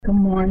Good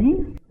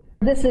morning.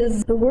 This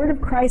is The Word of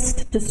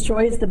Christ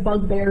Destroys the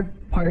Bugbear,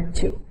 Part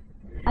 2.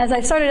 As I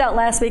started out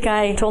last week,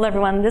 I told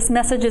everyone this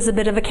message is a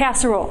bit of a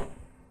casserole.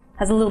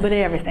 Has a little bit of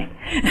everything.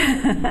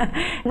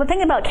 The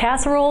thing about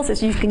casseroles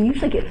is you can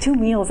usually get 2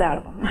 meals out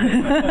of them.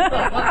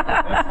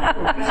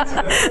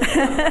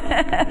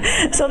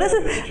 So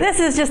this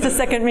is just the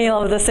second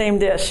meal of the same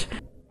dish.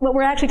 What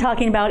we're actually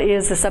talking about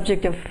is the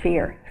subject of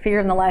fear.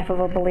 Fear in the life of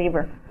a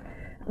believer.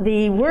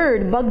 The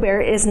word bugbear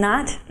is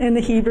not in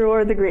the Hebrew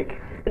or the Greek.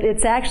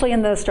 It's actually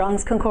in the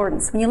Strong's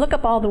Concordance. When you look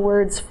up all the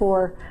words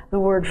for the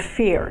word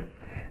fear,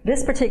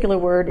 this particular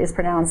word is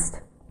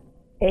pronounced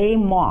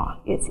Emah.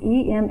 It's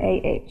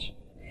E-M-A-H.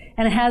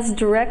 And it has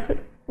direct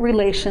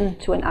relation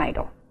to an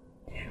idol.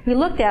 We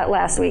looked at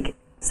last week,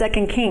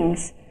 2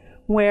 Kings,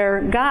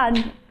 where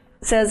God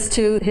says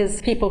to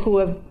his people who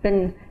have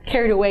been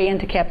carried away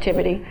into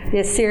captivity,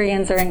 the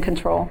Assyrians are in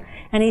control,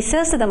 and he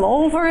says to them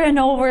over and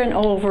over and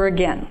over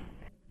again,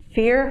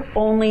 fear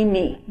only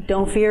me.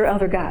 Don't fear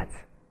other gods.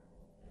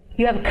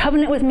 You have a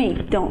covenant with me.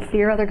 Don't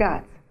fear other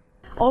gods.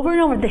 Over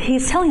and over,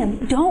 he's telling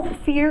them,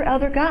 don't fear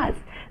other gods.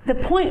 The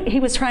point he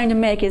was trying to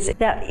make is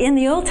that in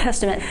the Old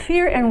Testament,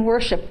 fear and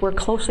worship were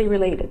closely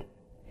related.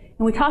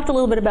 And we talked a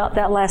little bit about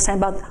that last time,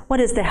 about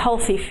what is the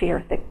healthy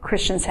fear that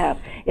Christians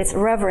have. It's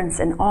reverence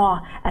and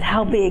awe at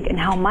how big and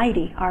how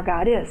mighty our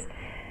God is.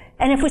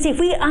 And if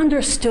we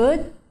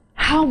understood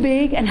how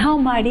big and how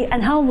mighty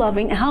and how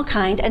loving and how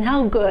kind and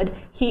how good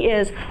he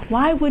is,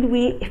 why would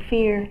we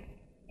fear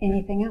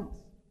anything else?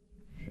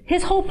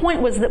 His whole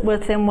point was that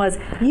with him was,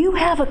 you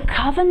have a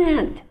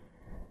covenant.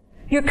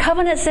 Your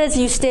covenant says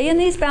you stay in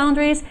these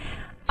boundaries,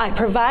 I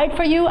provide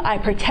for you, I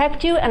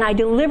protect you, and I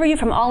deliver you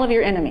from all of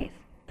your enemies.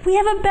 We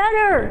have a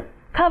better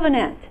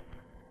covenant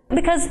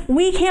because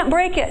we can't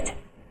break it.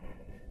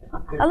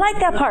 I like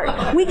that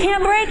part. We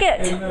can't break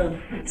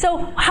it.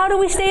 So how do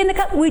we stay in the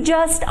covenant? We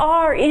just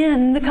are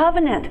in the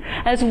covenant.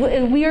 As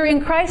we are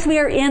in Christ, we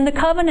are in the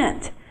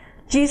covenant.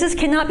 Jesus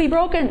cannot be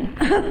broken.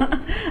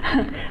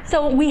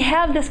 So we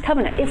have this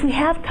covenant. If we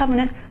have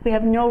covenant, we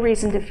have no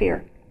reason to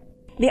fear.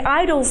 The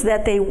idols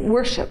that they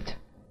worshipped,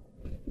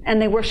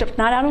 and they worshipped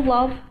not out of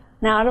love,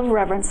 not out of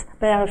reverence,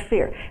 but out of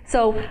fear.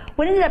 So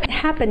what ended up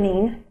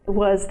happening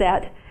was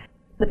that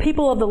the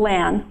people of the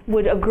land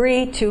would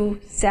agree to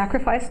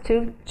sacrifice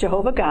to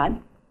Jehovah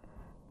God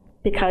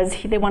because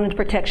they wanted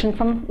protection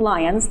from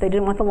lions. They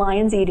didn't want the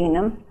lions eating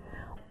them.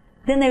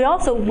 Then they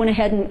also went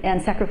ahead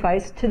and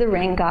sacrificed to the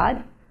rain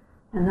god,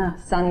 and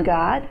the sun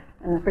god,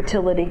 and the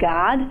fertility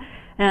god,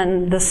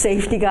 and the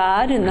safety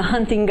god, and the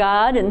hunting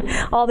god, and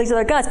all these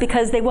other gods,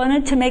 because they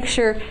wanted to make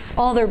sure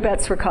all their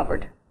bets were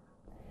covered.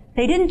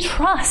 They didn't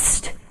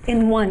trust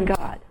in one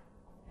God.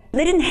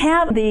 They didn't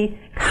have the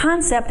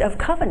concept of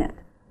covenant.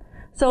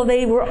 So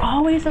they were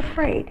always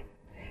afraid.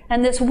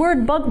 And this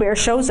word bugbear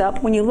shows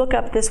up when you look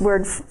up this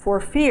word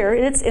for fear,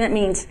 and it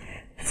means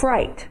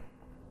fright,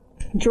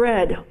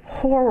 dread,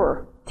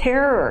 horror,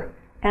 terror,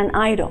 and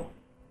idol.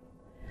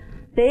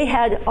 They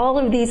had all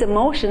of these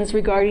emotions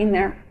regarding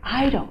their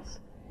idols.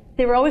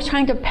 They were always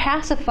trying to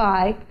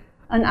pacify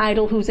an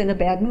idol who's in a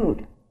bad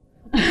mood.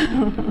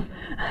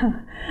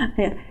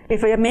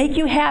 If I make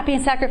you happy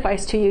and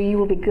sacrifice to you, you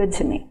will be good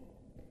to me.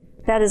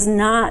 That is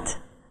not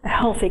a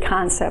healthy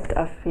concept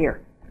of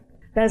fear.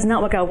 That is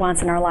not what God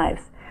wants in our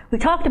lives. We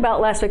talked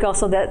about last week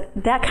also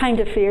that kind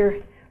of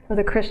fear for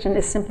the Christian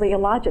is simply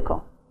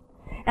illogical.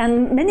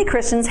 And many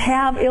Christians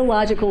have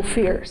illogical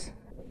fears.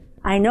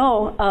 I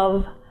know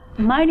of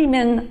mighty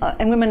men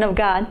and women of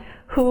God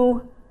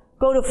who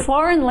go to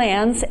foreign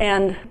lands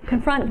and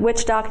confront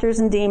witch doctors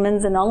and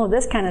demons and all of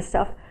this kind of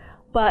stuff,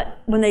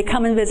 but when they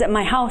come and visit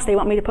my house, they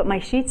want me to put my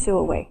Shih Tzu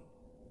away.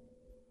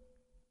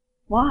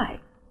 Why?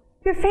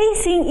 You're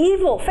facing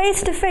evil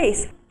face to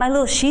face. My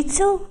little Shih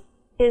Tzu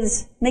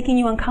is making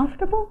you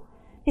uncomfortable?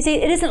 You see,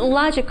 it isn't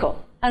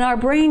logical, and our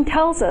brain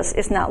tells us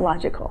it's not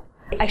logical.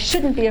 I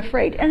shouldn't be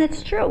afraid, and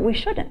it's true, we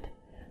shouldn't.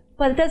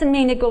 But it doesn't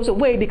mean it goes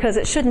away because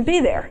it shouldn't be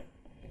there.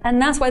 And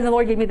that's why the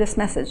Lord gave me this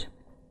message.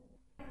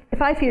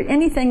 If I fear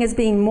anything as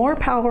being more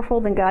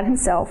powerful than God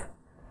himself,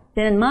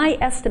 then in my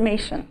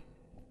estimation,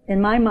 in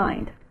my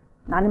mind,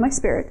 not in my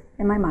spirit,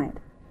 in my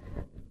mind,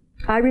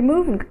 I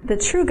remove the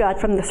true God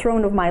from the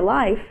throne of my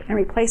life and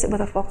replace it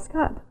with a false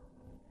God.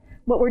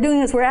 What we're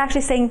doing is we're actually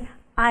saying,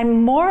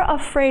 I'm more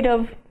afraid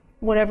of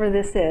whatever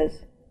this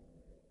is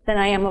than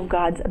I am of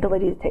God's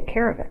ability to take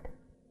care of it.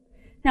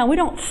 Now, we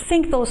don't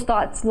think those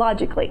thoughts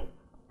logically.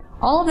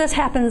 All of this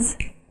happens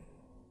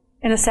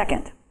in a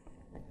second.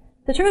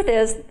 The truth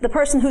is, the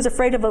person who's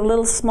afraid of a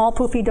little small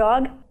poofy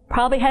dog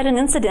probably had an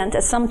incident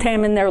at some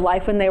time in their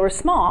life when they were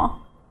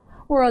small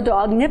where a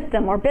dog nipped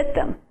them or bit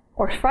them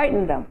or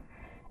frightened them.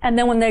 And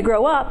then when they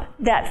grow up,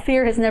 that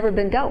fear has never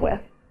been dealt with.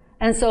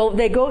 And so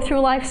they go through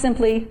life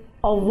simply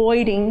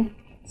avoiding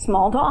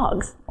small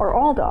dogs or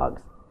all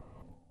dogs.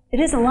 It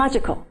isn't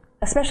logical,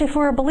 especially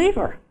for a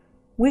believer.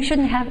 We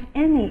shouldn't have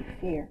any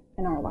fear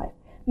in our life.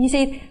 You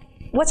see,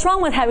 what's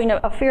wrong with having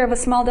a fear of a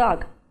small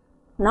dog?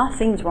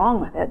 Nothing's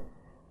wrong with it.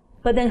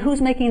 But then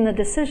who's making the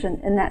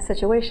decision in that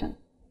situation?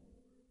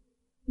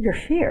 Your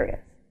fear is.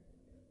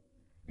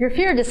 Your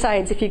fear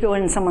decides if you go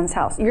in someone's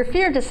house. Your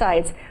fear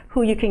decides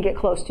who you can get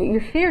close to. Your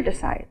fear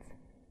decides.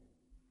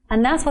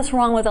 And that's what's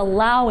wrong with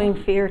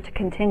allowing fear to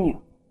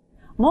continue.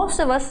 Most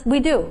of us, we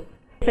do.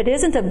 If it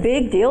isn't a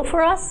big deal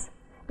for us,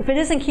 if it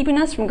isn't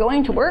keeping us from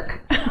going to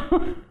work,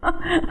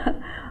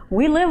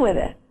 we live with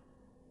it.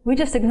 We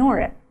just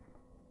ignore it.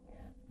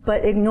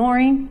 But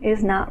ignoring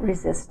is not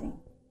resisting.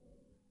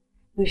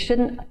 We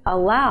shouldn't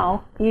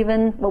allow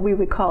even what we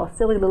would call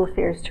silly little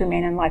fears to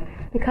remain in life,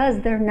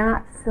 because they're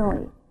not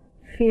silly.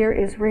 Fear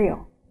is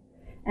real.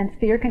 And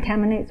fear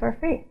contaminates our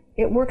faith.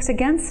 It works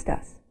against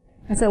us.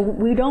 And so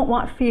we don't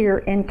want fear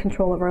in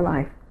control of our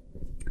life.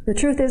 The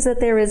truth is that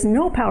there is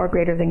no power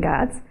greater than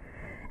God's,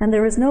 and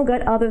there is no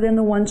God other than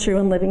the one true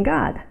and living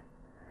God.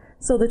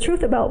 So the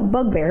truth about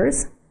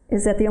bugbears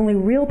is that the only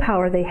real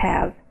power they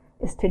have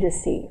is to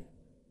deceive.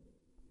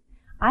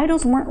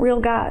 Idols weren't real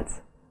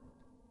gods.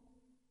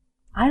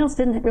 Idols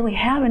didn't really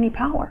have any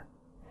power.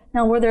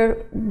 Now, were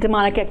there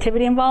demonic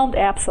activity involved?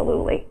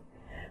 Absolutely.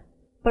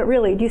 But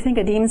really, do you think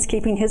a demon's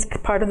keeping his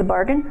part of the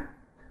bargain?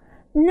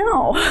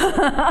 No.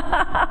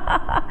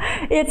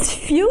 It's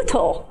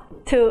futile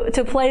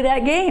to play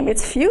that game.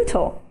 It's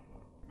futile.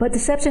 But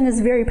deception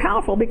is very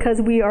powerful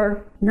because we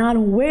are not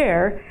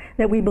aware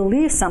that we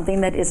believe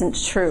something that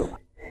isn't true.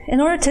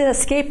 In order to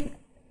escape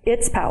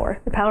its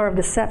power, the power of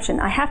deception,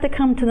 I have to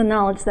come to the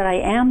knowledge that I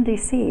am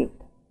deceived.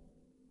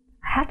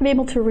 I have to be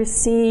able to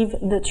receive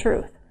the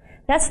truth.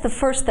 That's the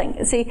first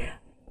thing. See,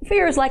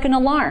 fear is like an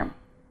alarm.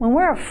 When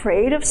we're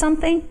afraid of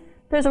something,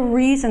 there's a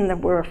reason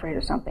that we're afraid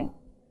of something.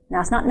 Now,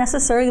 it's not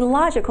necessarily a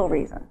logical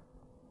reason,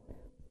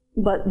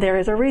 but there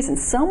is a reason.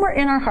 Somewhere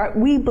in our heart,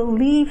 we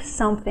believe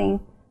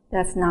something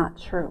that's not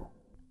true.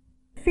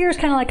 Fear is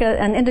kind of like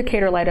an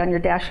indicator light on your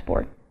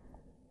dashboard.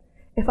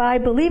 If I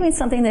believe in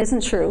something that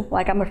isn't true,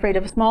 like I'm afraid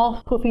of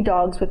small, poofy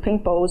dogs with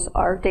pink bows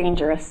are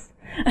dangerous.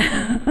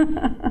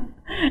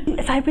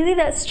 If I believe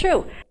that's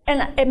true,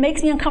 and it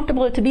makes me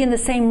uncomfortable to be in the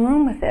same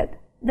room with it,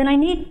 then I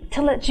need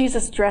to let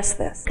Jesus address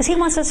this. Because he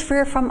wants us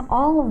free from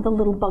all of the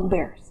little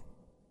bugbears.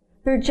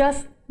 They're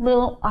just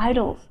little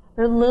idols.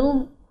 They're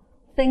little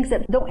things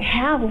that don't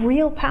have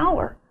real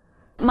power.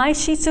 My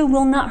Shih Tzu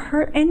will not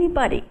hurt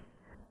anybody.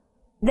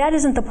 That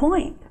isn't the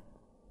point.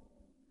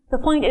 The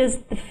point is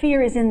the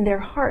fear is in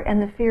their heart,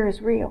 and the fear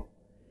is real.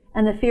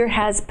 And the fear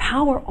has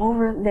power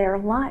over their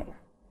life.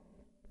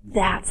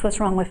 That's what's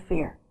wrong with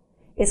fear.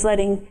 It's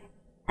letting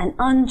an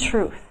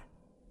untruth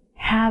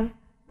have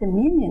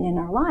dominion in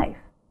our life.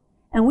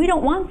 And we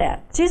don't want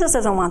that. Jesus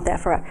doesn't want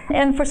that for us.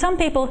 And for some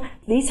people,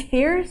 these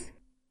fears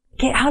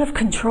get out of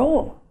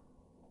control.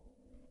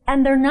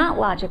 And they're not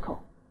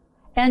logical.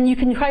 And you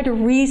can try to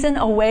reason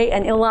away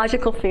an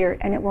illogical fear,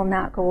 and it will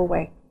not go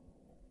away.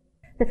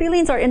 The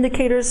feelings are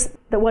indicators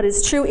that what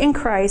is true in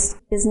Christ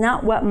is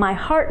not what my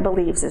heart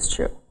believes is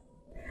true.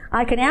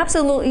 I can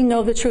absolutely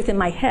know the truth in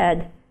my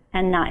head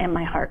and not in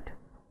my heart.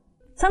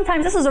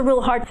 Sometimes this is a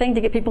real hard thing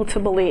to get people to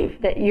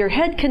believe, that your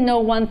head can know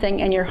one thing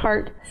and your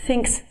heart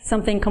thinks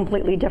something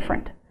completely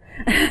different.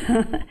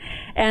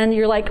 And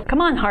you're like,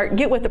 come on, heart,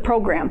 get with the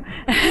program.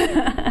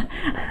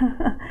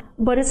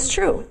 But it's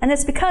true, and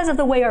it's because of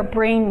the way our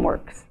brain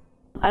works.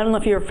 I don't know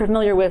if you're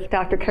familiar with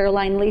Dr.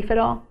 Caroline Leaf at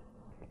all.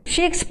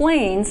 She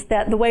explains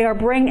that the way our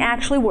brain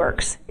actually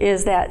works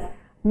is that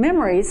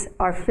memories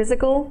are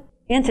physical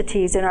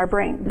entities in our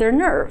brain. They're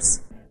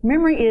nerves.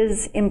 Memory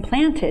is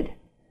implanted,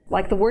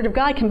 like the Word of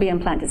God can be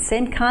implanted.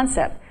 Same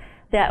concept,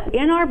 that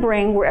in our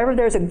brain, wherever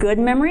there's a good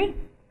memory,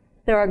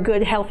 there are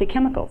good, healthy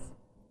chemicals.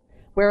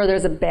 Where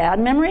there's a bad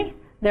memory,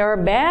 there are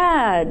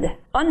bad,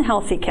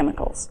 unhealthy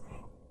chemicals.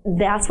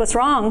 That's what's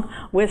wrong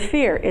with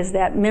fear, is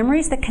that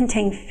memories that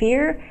contain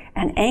fear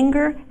and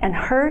anger and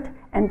hurt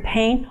and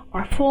pain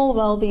are full of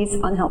all these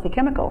unhealthy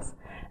chemicals.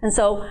 And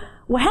so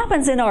what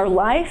happens in our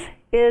life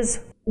is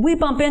we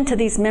bump into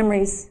these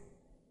memories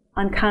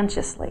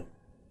unconsciously.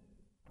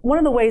 One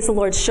of the ways the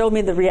Lord showed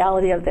me the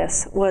reality of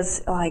this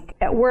was like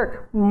at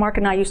work. Mark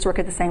and I used to work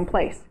at the same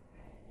place.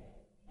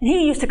 And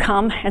he used to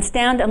come and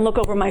stand and look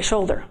over my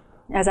shoulder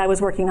as I was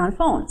working on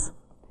phones.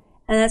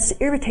 And that's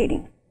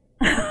irritating.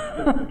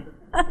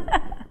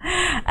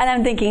 And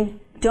I'm thinking,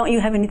 don't you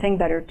have anything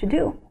better to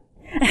do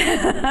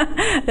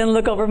than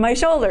look over my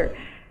shoulder?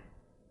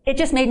 It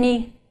just made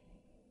me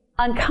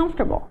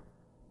uncomfortable.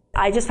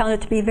 I just found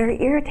it to be very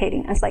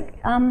irritating. I was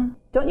like,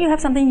 don't you have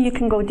something you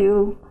can go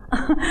do?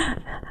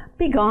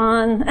 Be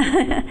gone.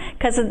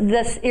 Because of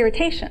this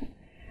irritation.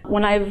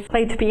 When I've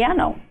played the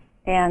piano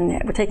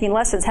and we're taking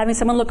lessons, having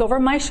someone look over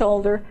my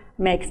shoulder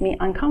makes me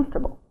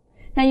uncomfortable.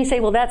 Now you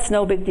say, well, that's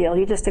no big deal.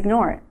 You just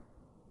ignore it.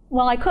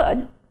 Well, I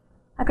could.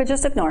 I could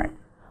just ignore it.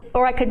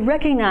 Or I could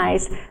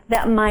recognize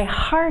that my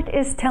heart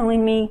is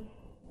telling me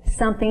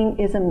something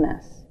is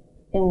amiss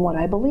in what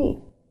I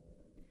believe.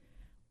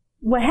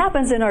 What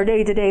happens in our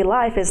day-to-day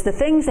life is the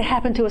things that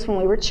happened to us when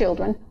we were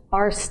children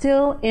are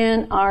still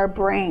in our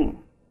brain.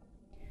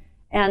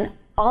 And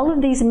all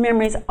of these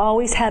memories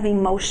always have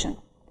emotion.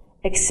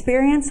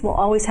 Experience will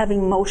always have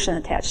emotion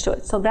attached to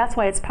it. So that's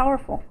why it's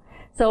powerful.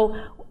 So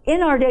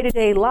in our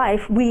day-to-day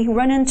life, we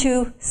run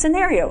into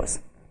scenarios.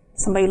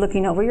 somebody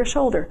looking over your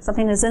shoulder,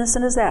 something as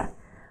innocent as that,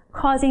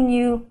 causing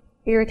you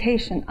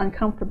irritation,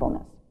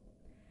 uncomfortableness.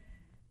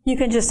 You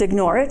can just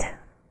ignore it,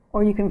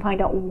 or you can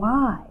find out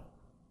why.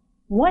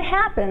 What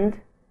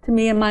happened to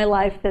me in my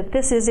life that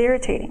this is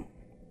irritating?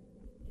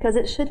 Because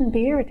it shouldn't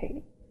be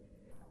irritating.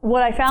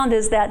 What I found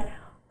is that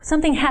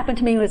something happened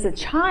to me as a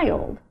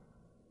child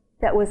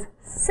that was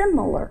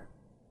similar.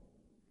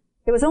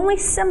 It was only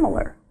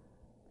similar.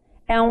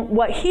 And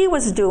what he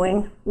was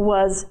doing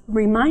was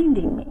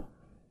reminding me.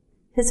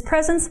 His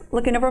presence,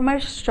 looking over my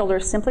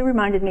shoulder, simply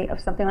reminded me of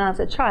something when I was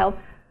a child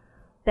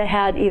that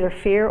had either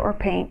fear or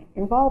pain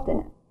involved in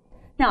it.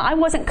 Now, I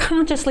wasn't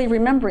consciously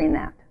remembering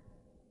that.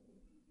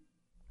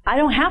 I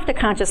don't have to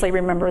consciously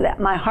remember that.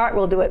 My heart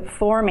will do it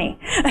for me.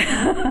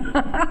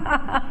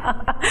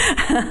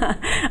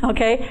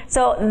 Okay?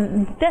 So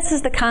this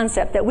is the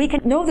concept, that we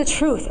can know the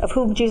truth of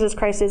who Jesus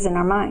Christ is in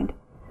our mind,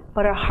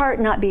 but our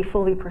heart not be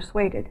fully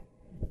persuaded.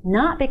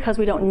 Not because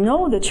we don't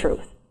know the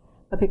truth,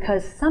 but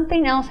because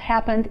something else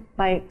happened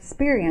by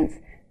experience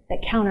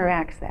that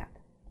counteracts that.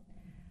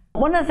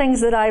 One of the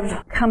things that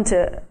I've come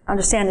to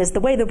understand is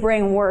the way the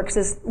brain works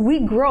is we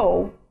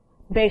grow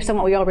based on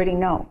what we already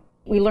know.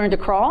 We learn to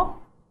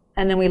crawl,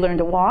 and then we learn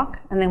to walk,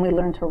 and then we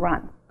learn to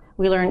run.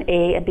 We learn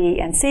A, B,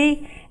 and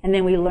C, and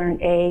then we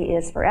learn A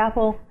is for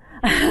apple.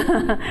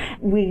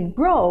 We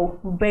grow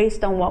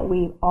based on what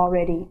we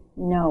already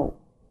know.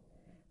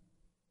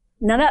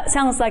 Now that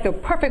sounds like a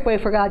perfect way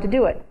for God to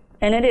do it,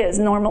 and it is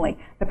normally.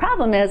 The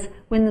problem is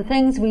when the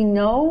things we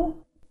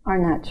know are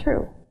not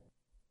true.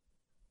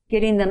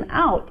 Getting them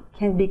out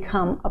can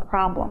become a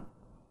problem.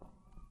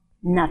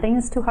 Nothing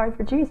is too hard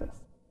for Jesus.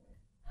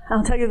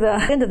 I'll tell you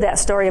the end of that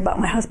story about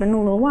my husband in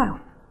a little while.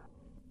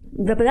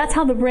 But that's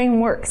how the brain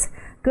works.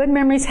 Good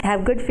memories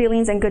have good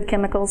feelings and good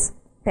chemicals.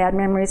 Bad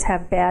memories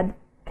have bad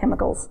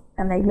chemicals,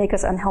 and they make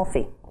us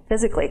unhealthy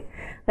physically.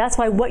 That's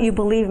why what you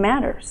believe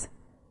matters.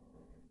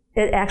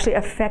 It actually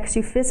affects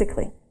you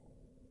physically.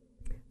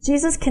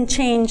 Jesus can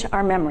change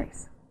our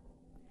memories.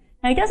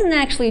 Now, he doesn't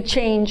actually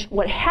change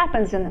what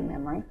happens in the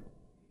memory.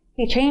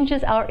 He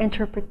changes our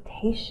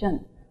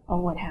interpretation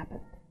of what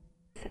happened.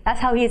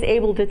 That's how he is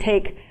able to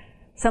take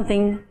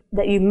something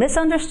that you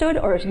misunderstood,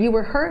 or you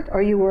were hurt,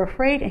 or you were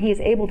afraid, and he is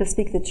able to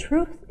speak the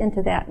truth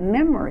into that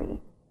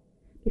memory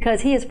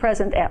because he is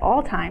present at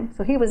all times.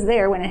 So he was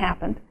there when it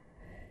happened.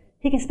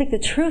 He can speak the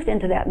truth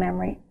into that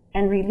memory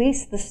and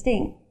release the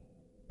sting.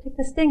 Take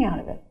the sting out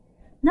of it.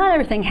 Not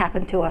everything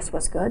happened to us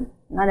was good.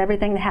 Not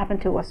everything that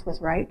happened to us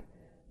was right.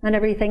 Not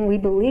everything we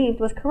believed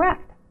was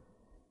correct.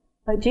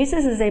 But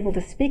Jesus is able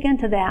to speak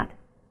into that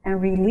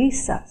and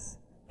release us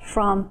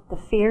from the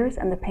fears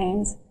and the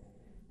pains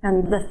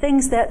and the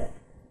things that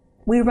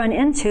we run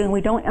into and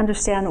we don't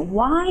understand.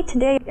 Why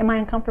today am I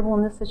uncomfortable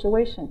in this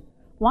situation?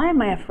 Why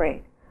am I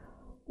afraid?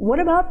 What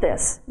about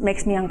this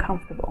makes me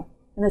uncomfortable?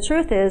 And the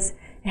truth is,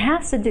 it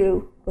has to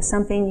do with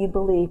something you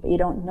believe, but you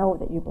don't know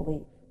that you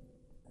believe.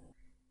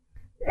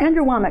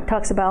 Andrew Wommack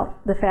talks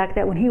about the fact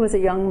that when he was a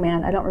young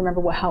man, I don't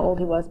remember how old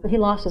he was, but he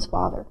lost his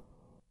father.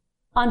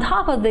 On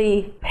top of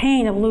the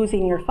pain of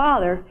losing your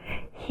father,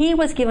 he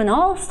was given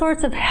all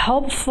sorts of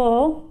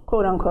helpful,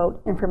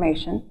 quote-unquote,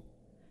 information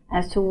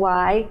as to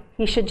why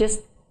he should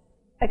just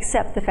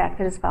accept the fact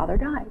that his father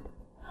died.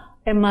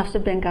 It must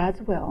have been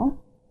God's will.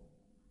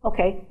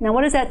 Okay, now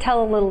what does that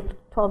tell a little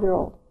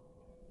 12-year-old?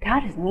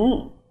 God is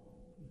mean.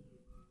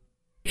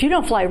 If you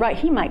don't fly right,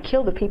 he might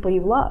kill the people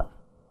you love.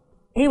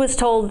 He was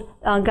told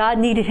God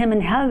needed him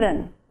in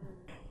heaven.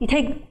 You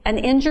take an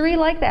injury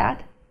like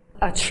that,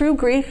 a true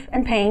grief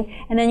and pain,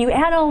 and then you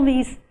add all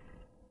these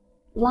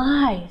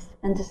lies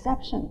and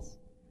deceptions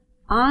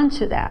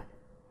onto that,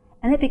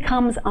 and it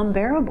becomes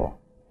unbearable.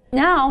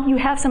 Now you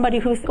have somebody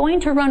who's going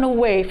to run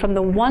away from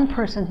the one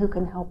person who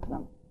can help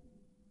them.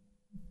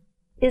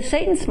 Is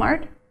Satan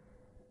smart?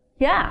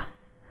 Yeah.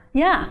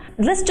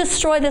 Let's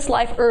destroy this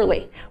life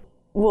early.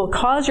 We'll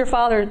cause your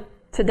father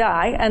to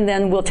die, and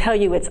then we'll tell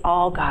you it's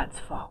all God's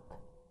fault.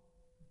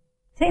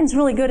 Satan's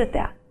really good at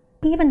that.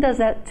 He even does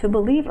that to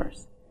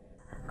believers.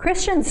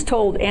 Christians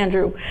told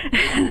Andrew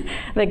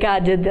that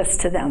God did this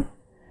to them,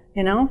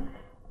 you know?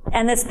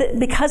 And it's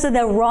because of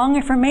the wrong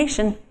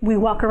information, we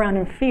walk around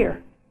in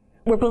fear.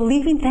 We're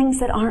believing things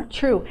that aren't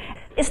true.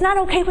 It's not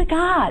okay with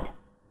God.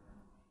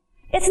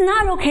 It's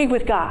not okay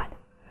with God.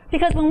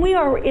 Because when we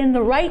are in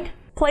the right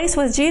place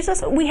with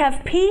Jesus, we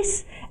have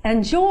peace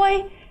and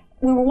joy.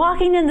 When we're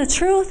walking in the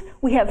truth,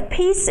 we have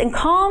peace and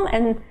calm,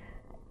 and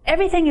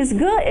everything is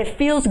good. It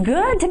feels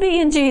good to be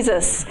in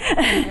Jesus.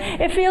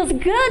 It feels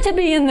good to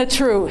be in the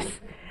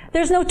truth.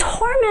 There's no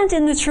torment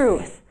in the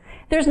truth.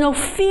 There's no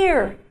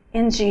fear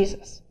in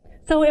Jesus.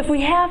 So if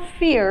we have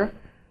fear,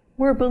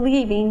 we're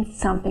believing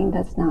something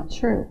that's not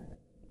true.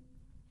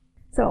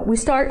 So we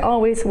start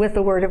always with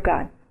the Word of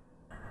God.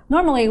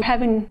 Normally,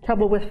 having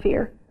trouble with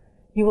fear,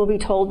 you will be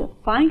told,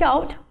 find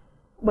out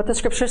what the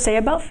Scriptures say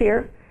about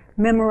fear,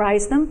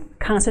 memorize them,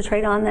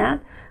 concentrate on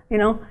that,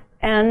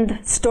 and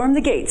storm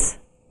the gates.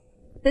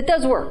 It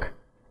does work.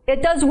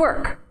 It does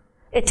work.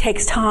 It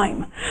takes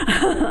time.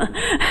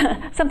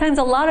 Sometimes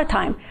a lot of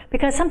time,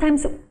 because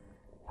sometimes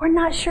we're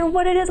not sure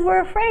what it is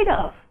we're afraid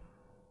of.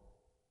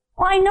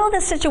 Well, I know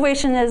this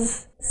situation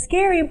is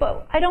scary,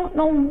 but I don't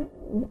know,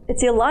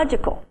 it's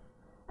illogical.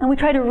 And we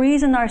try to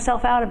reason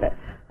ourselves out of it.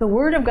 The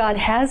Word of God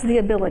has the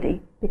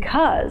ability,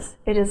 because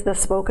it is the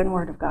spoken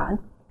Word of God,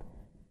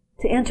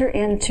 to enter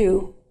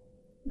into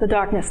the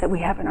darkness that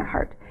we have in our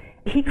heart.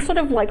 He sort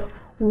of like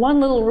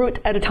one little root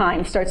at a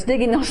time starts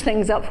digging those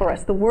things up for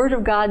us. The Word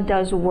of God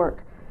does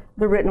work,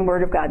 the written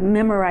Word of God,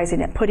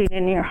 memorizing it, putting it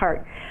in your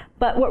heart.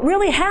 But what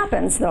really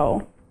happens,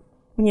 though,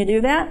 when you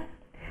do that,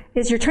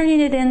 is you're turning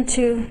it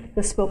into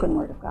the spoken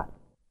Word of God.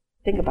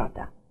 Think about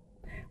that.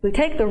 We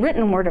take the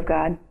written Word of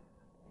God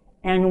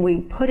and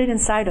we put it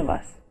inside of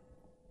us.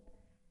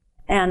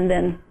 And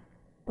then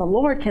the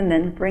Lord can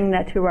then bring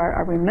that to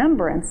our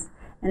remembrance,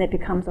 and it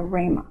becomes a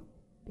rhema.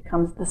 It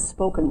becomes the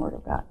spoken Word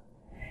of God.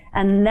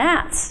 And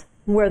that's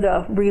where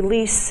the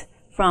release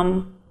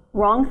from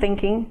wrong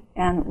thinking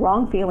and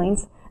wrong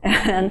feelings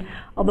and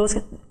all those,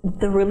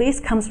 the release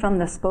comes from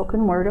the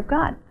spoken Word of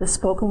God, the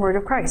spoken Word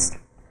of Christ.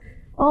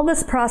 All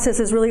this process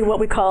is really what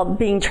we call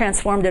being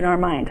transformed in our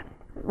mind.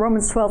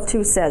 Romans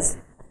 12:2 says,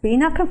 "Be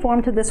not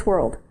conformed to this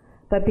world,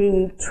 but be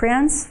ye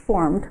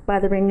transformed by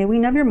the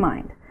renewing of your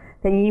mind,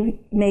 that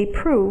ye may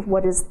prove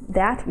what is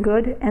that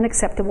good and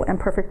acceptable and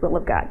perfect will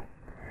of God."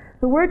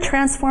 The word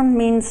transformed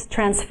means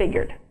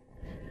transfigured.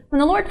 When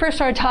the Lord first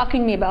started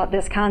talking to me about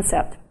this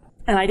concept,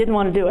 and I didn't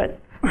want to do it,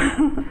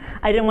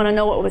 I didn't want to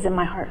know what was in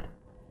my heart,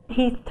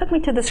 He took me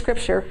to the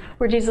scripture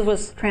where Jesus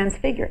was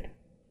transfigured.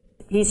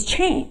 He's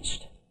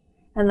changed.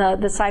 And the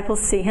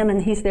disciples see Him,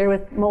 and He's there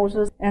with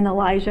Moses and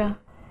Elijah,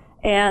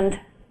 and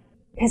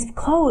His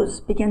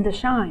clothes begin to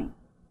shine.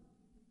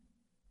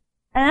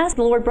 And as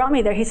the Lord brought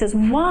me there, He says,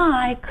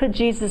 why could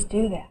Jesus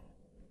do that?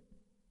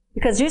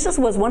 Because Jesus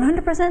was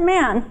 100%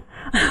 man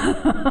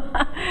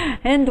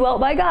and dwelt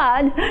by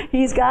God.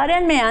 He's God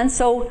and man.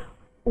 So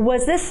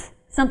was this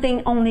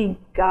something only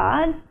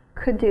God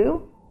could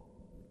do?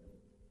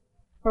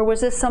 Or was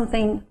this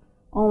something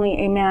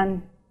only a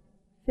man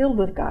filled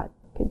with God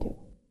could do?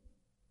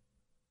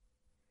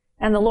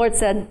 And the Lord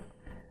said,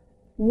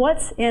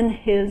 what's in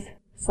his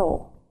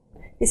soul?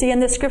 You see, in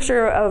this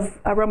scripture of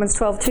Romans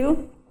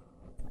 12:2,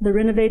 the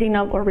renovating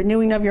of or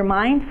renewing of your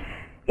mind,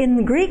 in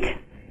the Greek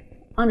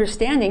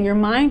understanding, your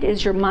mind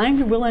is your mind,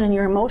 your will, and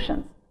your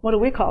emotions. What do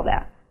we call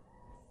that?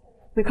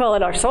 We call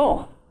it our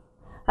soul.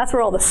 That's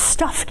where all the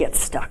stuff gets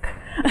stuck.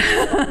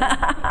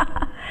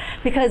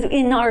 Because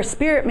in our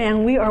spirit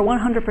man, we are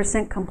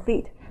 100%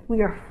 complete.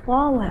 We are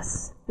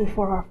flawless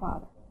before our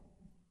Father.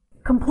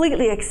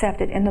 Completely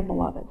accepted in the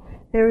Beloved.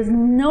 There is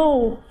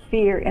no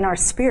fear in our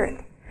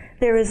spirit.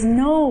 There is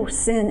no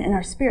sin in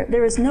our spirit.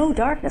 There is no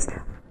darkness.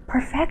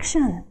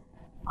 Perfection.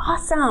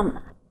 Awesome.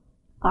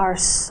 Our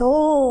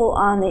soul,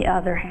 on the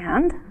other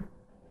hand,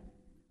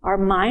 our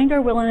mind,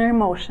 our will, and our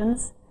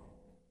emotions,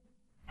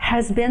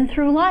 has been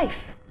through life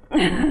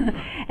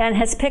and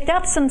has picked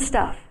up some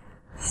stuff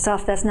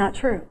that's not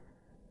true.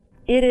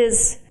 It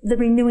is the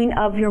renewing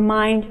of your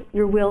mind,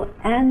 your will,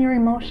 and your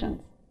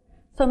emotions.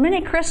 So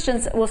many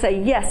Christians will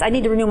say, yes, I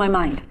need to renew my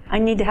mind. I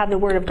need to have the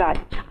Word of God.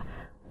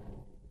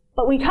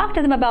 But we talk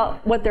to them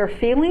about what they're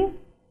feeling.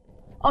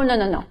 Oh,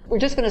 no. We're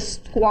just going to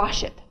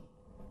squash it.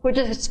 We're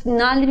just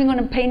not even going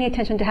to pay any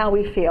attention to how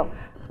we feel.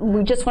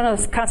 We just want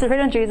to concentrate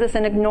on Jesus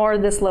and ignore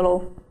this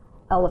little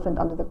elephant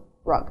under the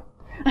rug.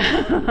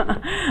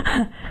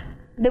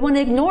 They want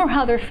to ignore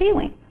how they're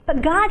feeling.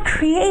 But God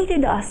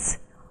created us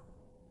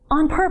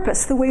on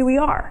purpose the way we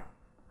are.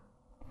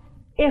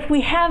 If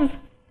we have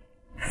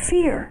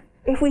fear,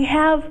 if we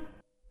have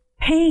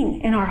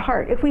pain in our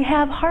heart, if we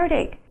have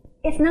heartache,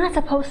 it's not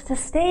supposed to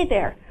stay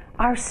there.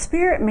 Our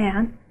spirit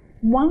man,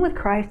 one with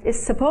Christ,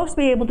 is supposed to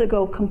be able to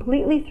go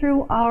completely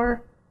through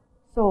our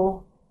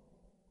soul,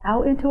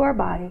 out into our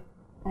body,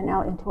 and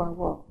out into our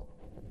world.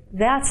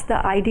 That's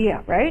the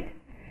idea, right?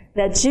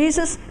 That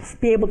Jesus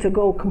be able to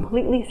go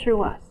completely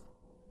through us.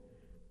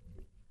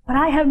 But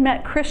I have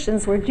met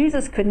Christians where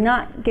Jesus could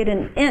not get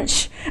an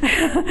inch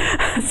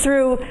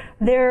through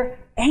their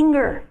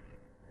anger.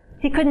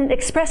 He couldn't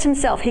express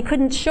himself. He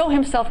couldn't show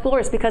himself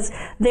glorious because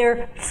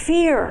their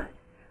fear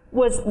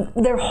was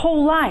their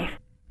whole life.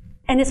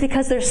 And it's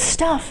because there's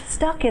stuff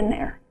stuck in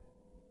there.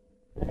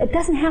 It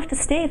doesn't have to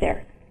stay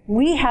there.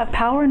 We have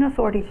power and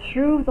authority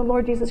through the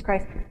Lord Jesus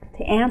Christ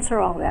to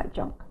answer all that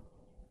junk.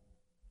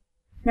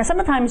 Now,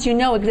 sometimes you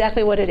know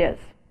exactly what it is.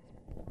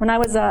 When I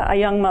was a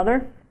young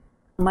mother,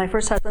 my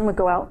first husband would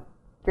go out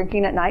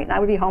drinking at night, and I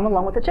would be home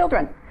alone with the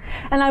children.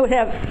 And I would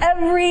have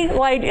every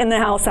light in the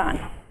house on.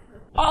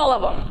 All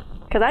of them.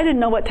 Because I didn't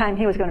know what time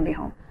he was going to be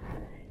home.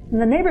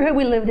 And the neighborhood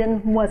we lived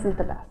in wasn't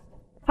the best.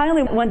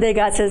 Finally, one day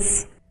God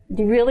says,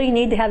 do you really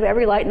need to have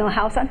every light in the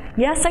house on?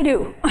 Yes, I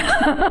do.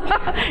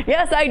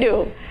 Yes, I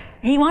do.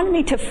 He wanted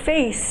me to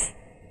face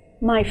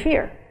my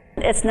fear.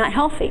 It's not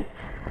healthy.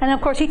 And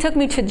of course, he took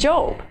me to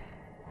Job,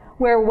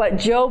 where what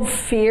Job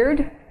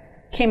feared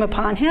came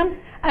upon him.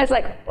 I was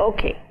like,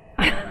 okay.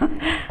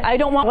 I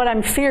don't want what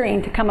I'm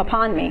fearing to come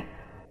upon me.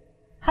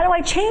 How do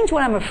I change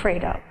what I'm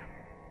afraid of?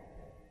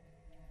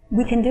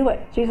 We can do it.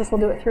 Jesus will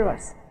do it through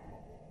us.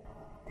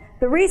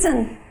 The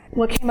reason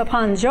what came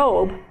upon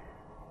Job,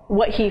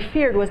 what he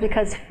feared, was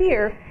because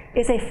fear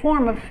is a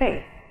form of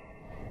faith.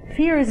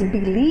 Fear is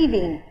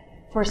believing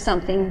for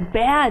something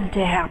bad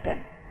to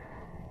happen.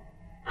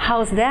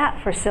 How's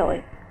that for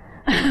silly?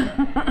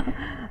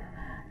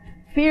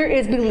 Fear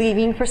is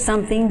believing for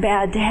something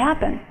bad to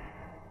happen.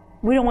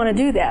 We don't want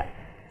to do that.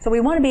 So we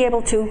want to be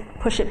able to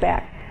push it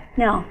back.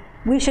 Now,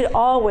 we should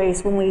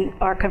always, when we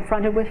are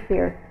confronted with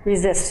fear,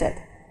 resist it.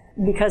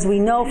 Because we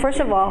know, first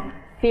of all,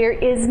 fear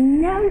is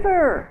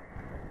never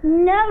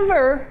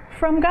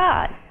from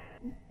God.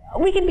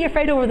 We can be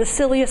afraid over the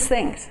silliest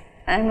things.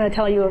 I'm going to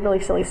tell you a really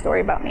silly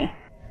story about me.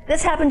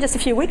 This happened just a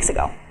few weeks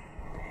ago.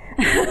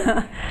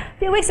 A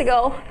few weeks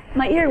ago,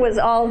 my ear was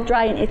all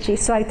dry and itchy,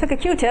 so I took a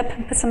Q-tip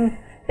and put some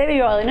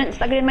baby oil in it and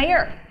stuck it in my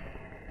ear.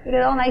 Get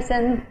it all nice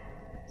and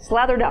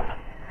slathered up.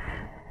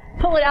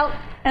 Pull it out,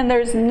 and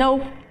there's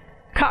no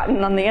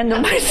cotton on the end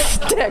of my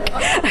stick.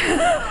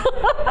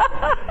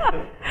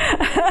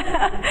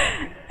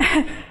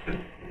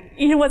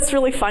 You know what's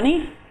really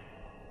funny?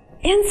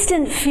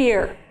 Instant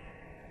fear.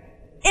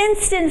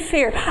 Instant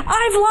fear.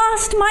 I've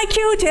lost my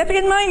Q-tip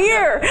in my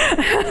ear.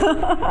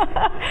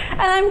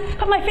 And I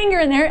put my finger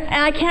in there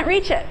and I can't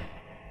reach it.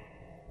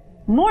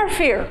 More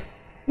fear.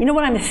 You know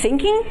what I'm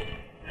thinking?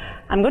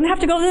 I'm going to have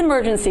to go to the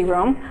emergency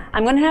room.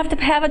 I'm going to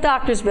have a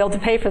doctor's bill to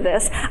pay for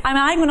this.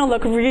 I'm going to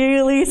look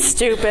really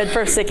stupid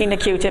for sticking a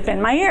Q-tip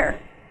in my ear.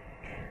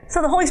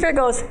 So the Holy Spirit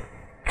goes,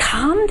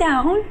 calm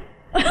down.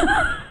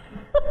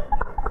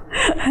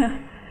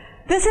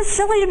 This is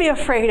silly to be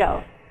afraid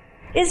of.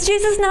 Is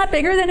Jesus not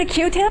bigger than a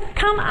Q-tip?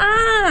 Come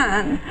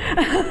on.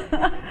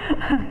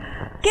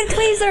 Get a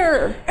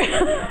tweezer.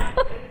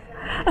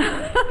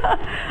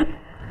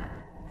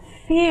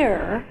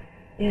 Fear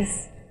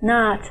is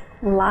not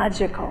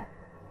logical.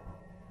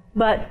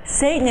 But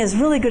Satan is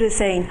really good at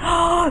saying,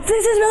 oh,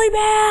 this is really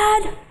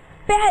bad.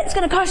 Bad. It's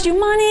going to cost you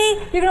money.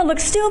 You're going to look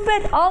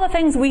stupid. All the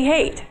things we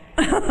hate.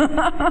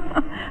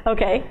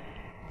 Okay?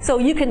 So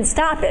you can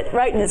stop it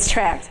right in its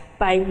tracks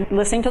by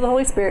listening to the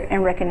Holy Spirit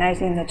and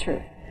recognizing the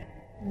truth.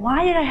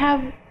 Why did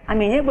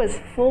it was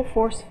full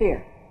force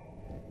fear.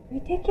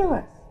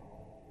 Ridiculous.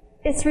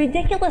 It's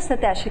ridiculous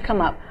that should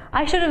come up.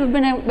 I should have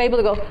been able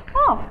to go,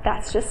 oh,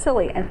 that's just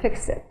silly, and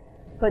fix it.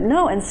 But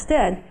no,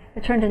 instead,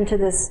 it turned into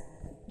this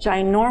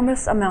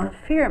ginormous amount of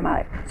fear in my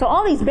life. So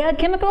all these bad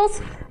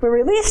chemicals were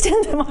released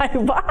into my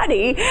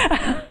body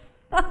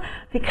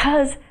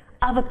because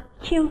of a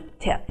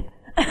Q-tip.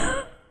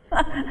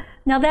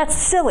 Now that's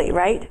silly,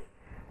 right?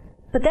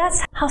 But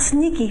that's how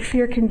sneaky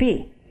fear can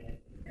be.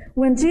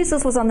 When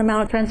Jesus was on the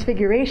Mount of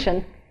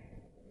Transfiguration,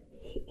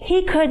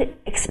 he could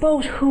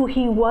expose who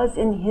he was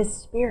in his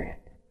spirit.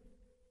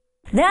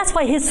 That's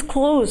why his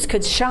clothes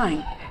could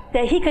shine,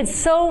 that he could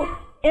so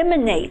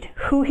emanate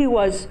who he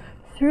was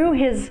through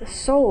his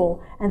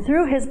soul and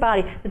through his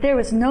body, that there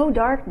was no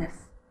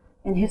darkness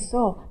in his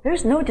soul.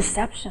 There's no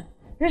deception.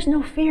 There's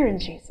no fear in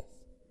Jesus.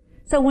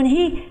 So when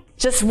he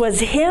just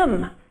was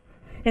him,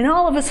 in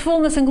all of his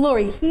fullness and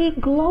glory, he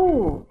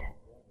glowed.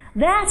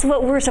 That's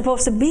what we're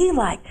supposed to be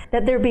like,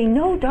 that there be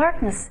no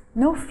darkness,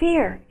 no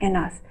fear in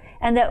us.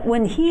 And that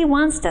when he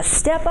wants to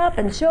step up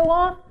and show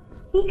off,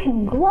 he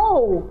can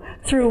glow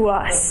through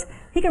us.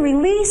 He can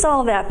release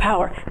all that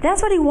power.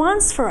 That's what he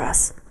wants for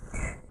us.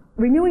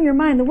 Renewing your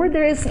mind, the word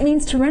there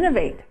means to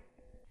renovate.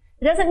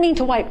 It doesn't mean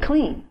to wipe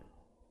clean.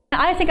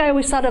 I think I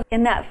always thought of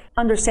in that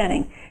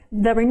understanding,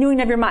 the renewing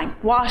of your mind,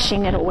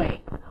 washing it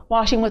away.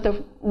 Washing with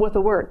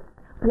the word.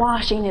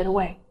 Washing it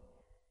away.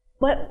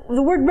 But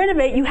the word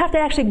renovate, you have to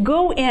actually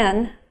go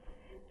in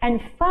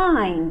and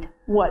find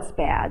what's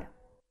bad.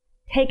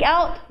 Take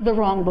out the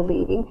wrong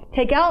believing.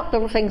 Take out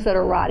the things that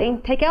are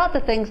rotting. Take out the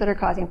things that are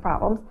causing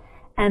problems.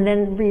 And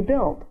then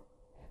rebuild.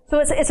 So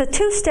it's a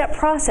two-step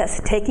process,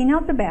 taking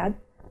out the bad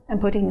and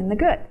putting in the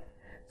good.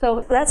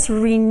 So that's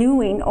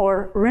renewing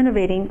or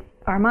renovating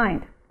our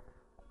mind.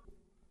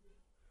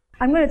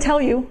 I'm going to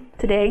tell you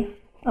today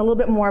a little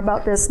bit more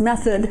about this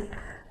method.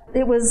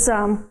 It was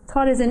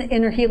taught as an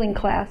inner healing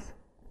class.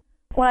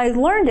 When I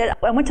learned it,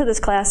 I went to this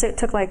class. It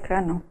took 12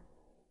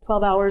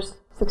 hours,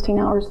 16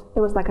 hours. It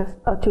was like a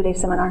 2-day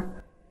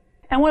seminar.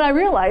 And what I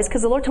realized,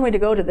 because the Lord told me to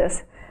go to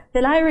this,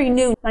 that I already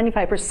knew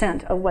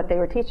 95% of what they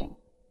were teaching.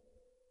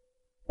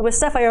 It was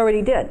stuff I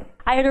already did.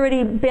 I had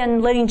already been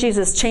letting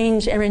Jesus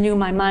change and renew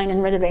my mind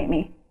and renovate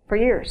me for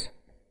years.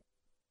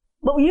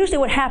 But usually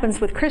what happens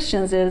with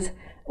Christians is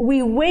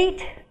we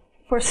wait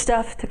for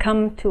stuff to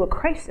come to a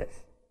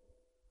crisis.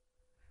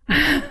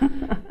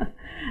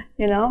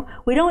 You know,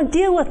 we don't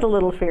deal with the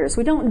little fears.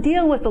 We don't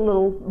deal with the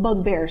little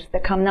bugbears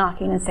that come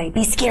knocking and say,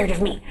 be scared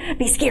of me.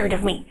 Be scared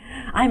of me.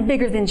 I'm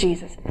bigger than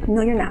Jesus.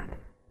 No, you're not.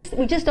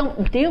 We just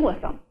don't deal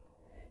with them.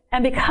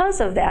 And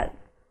because of that,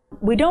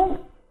 we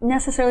don't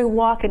necessarily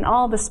walk in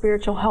all the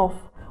spiritual health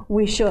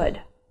we should.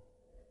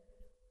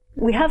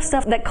 We have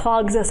stuff that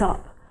clogs us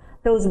up.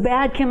 Those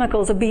bad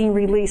chemicals are being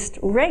released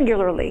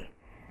regularly,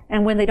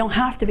 and when they don't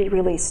have to be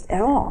released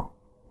at all.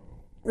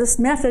 This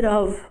method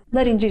of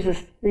letting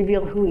Jesus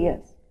reveal who he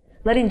is.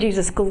 letting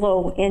Jesus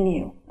glow in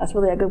you. That's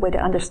really a good way to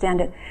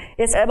understand it.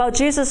 It's about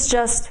Jesus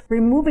just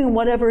removing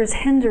whatever is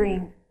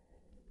hindering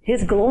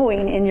his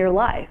glowing in your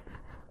life.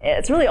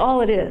 It's really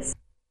all it is.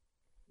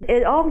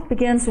 It all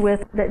begins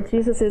with that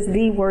Jesus is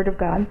the Word of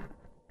God.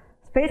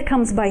 Faith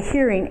comes by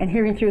hearing, and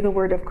hearing through the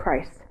Word of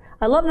Christ.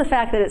 I love the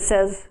fact that it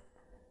says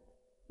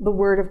the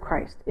Word of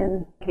Christ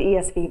in the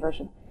ESV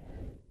version,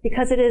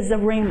 because it is the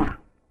Rhema.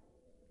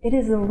 It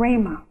is the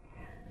Rhema.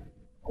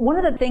 One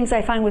of the things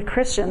I find with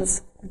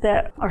Christians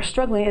that are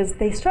struggling is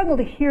they struggle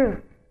to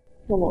hear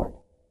the Lord.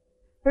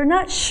 They're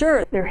not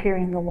sure they're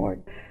hearing the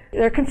Lord.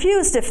 They're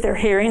confused if they're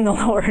hearing the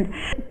Lord.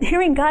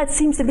 Hearing God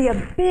seems to be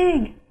a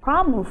big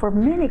problem for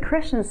many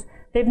Christians.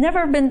 They've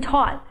never been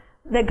taught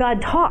that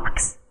God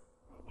talks.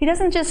 He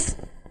doesn't just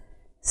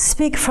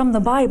speak from the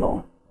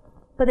Bible,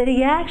 but that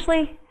he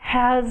actually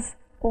has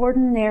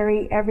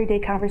ordinary, everyday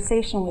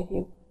conversation with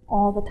you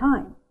all the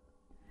time.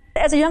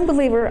 As a young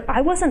believer,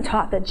 I wasn't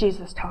taught that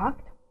Jesus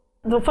talked.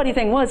 The funny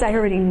thing was, I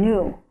already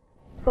knew.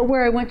 But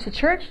where I went to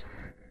church,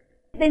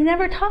 they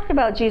never talked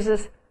about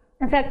Jesus.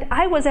 In fact,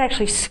 I was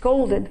actually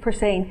scolded for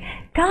saying,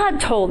 God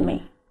told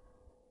me.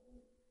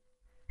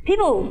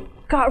 People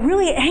got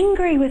really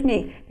angry with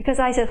me because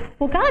I said,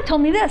 well, God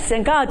told me this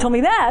and God told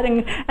me that.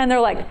 And they're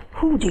like,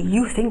 who do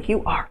you think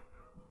you are?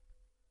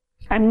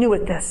 I'm new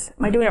at this.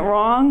 Am I doing it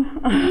wrong?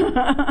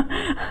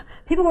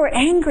 People were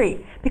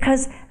angry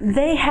because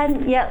they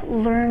hadn't yet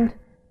learned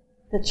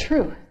the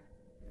truth,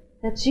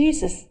 that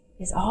Jesus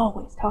is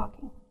always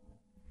talking.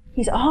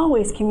 He's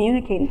always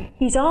communicating.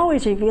 He's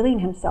always revealing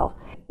himself.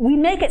 We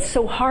make it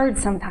so hard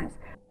sometimes.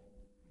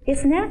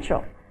 It's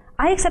natural.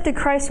 I accepted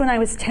Christ when I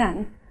was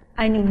 10.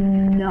 I knew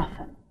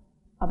nothing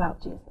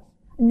about Jesus.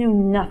 I knew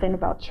nothing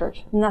about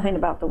church, nothing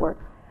about the Word.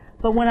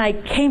 But when I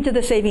came to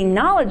the saving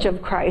knowledge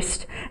of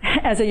Christ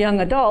as a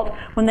young adult,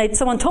 when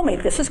someone told me,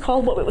 this is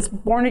called what it was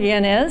born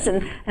again is,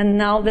 and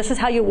now this is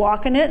how you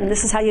walk in it, and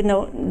this is how you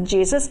know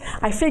Jesus,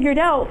 I figured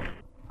out,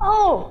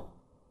 oh,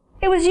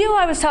 it was you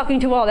I was talking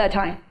to all that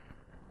time.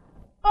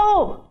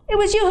 Oh, it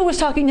was you who was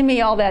talking to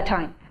me all that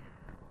time.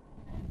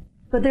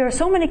 But there are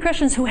so many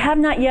Christians who have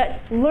not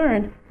yet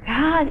learned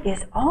God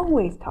is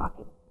always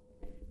talking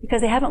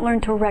because they haven't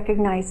learned to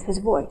recognize his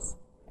voice.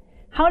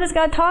 How does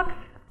God talk?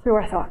 Through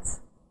our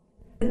thoughts.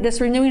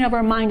 This renewing of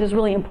our mind is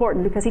really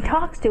important because he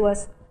talks to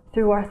us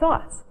through our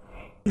thoughts.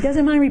 He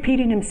doesn't mind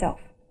repeating himself.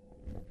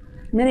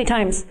 Many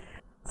times,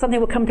 something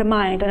will come to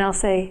mind and I'll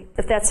say,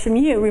 if that's from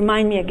you,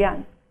 remind me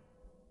again.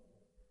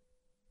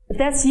 If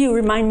that's you,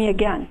 remind me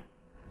again.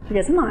 He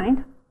doesn't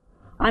mind.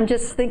 I'm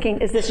just thinking,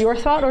 is this your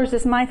thought or is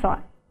this my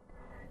thought?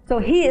 So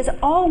he is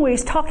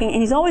always talking,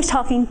 and he's always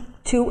talking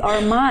to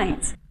our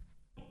minds.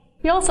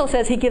 He also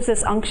says he gives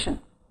us unction.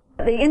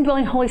 The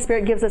indwelling Holy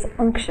Spirit gives us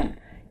unction,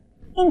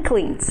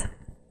 inklings,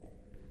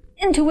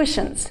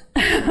 intuitions.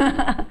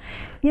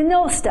 You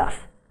know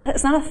stuff.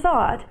 It's not a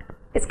thought.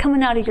 It's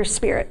coming out of your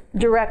spirit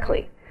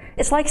directly.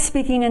 It's like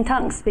speaking in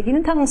tongues. Speaking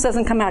in tongues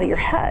doesn't come out of your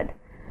head.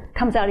 It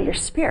comes out of your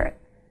spirit.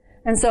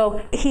 And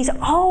so he's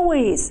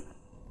always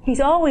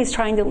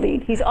trying to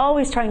lead. He's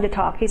always trying to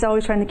talk. He's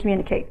always trying to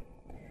communicate.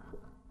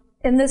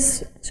 In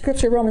this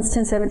scripture, Romans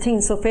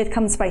 10:17, so faith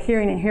comes by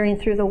hearing, and hearing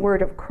through the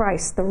word of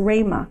Christ, the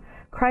Rhema.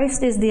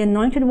 Christ is the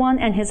anointed one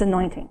and his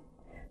anointing.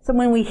 So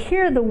when we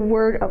hear the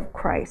word of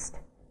Christ,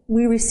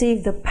 we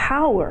receive the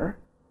power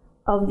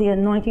of the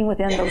anointing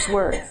within those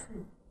words.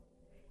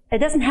 It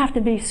doesn't have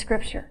to be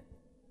scripture.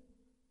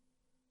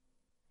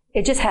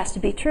 It just has to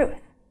be truth.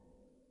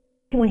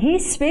 When he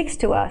speaks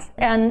to us,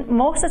 and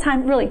most of the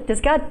time, really, does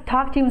God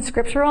talk to you in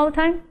scripture all the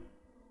time?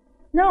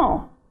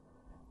 No.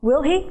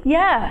 Will he?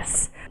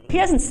 Yes. He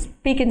doesn't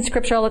speak in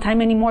scripture all the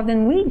time any more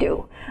than we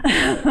do.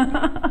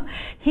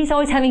 He's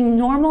always having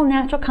normal,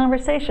 natural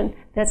conversation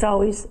that's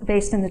always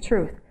based in the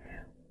truth.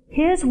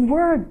 His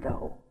word,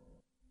 though,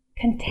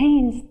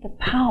 contains the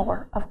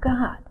power of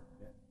God.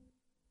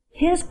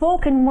 His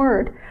spoken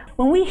word,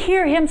 when we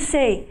hear him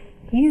say,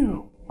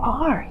 you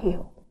are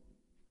healed,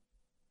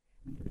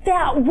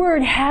 that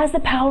word has the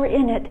power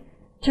in it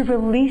to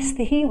release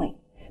the healing.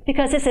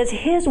 Because it says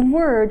his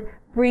word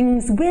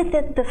brings with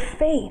it the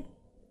faith.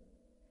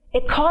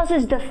 It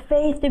causes the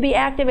faith to be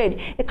activated.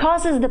 It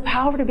causes the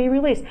power to be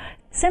released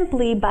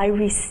simply by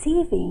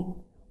receiving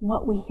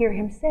what we hear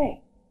him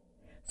say.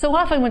 So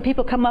often when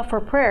people come up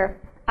for prayer,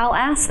 I'll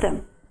ask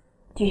them,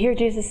 do you hear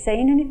Jesus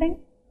saying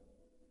anything?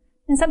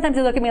 And sometimes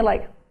they look at me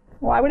like,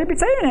 why would he be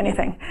saying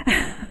anything?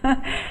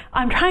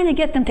 I'm trying to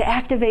get them to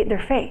activate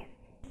their faith.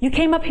 You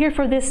came up here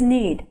for this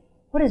need.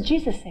 What does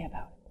Jesus say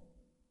about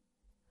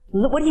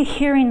it? What are you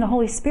hearing the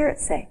Holy Spirit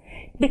say?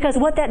 Because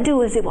what that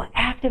do is it will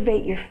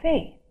activate your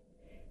faith.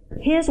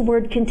 His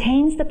word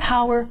contains the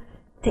power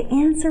to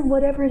answer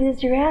whatever it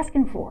is you're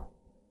asking for.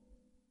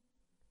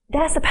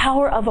 That's the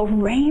power of a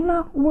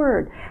Rhema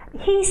word.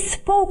 He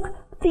spoke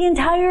the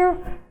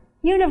entire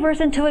universe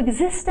into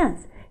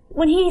existence.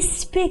 When he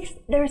speaks,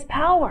 there's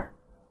power.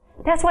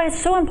 That's why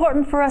it's so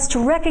important for us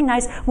to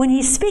recognize when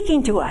he's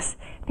speaking to us,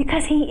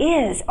 because he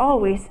is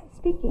always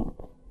speaking.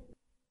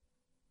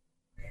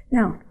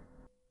 Now,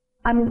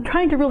 I'm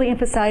trying to really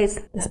emphasize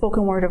the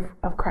spoken word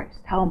of Christ,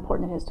 how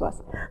important it is to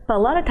us. But a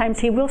lot of times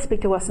he will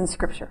speak to us in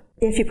Scripture,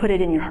 if you put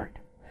it in your heart.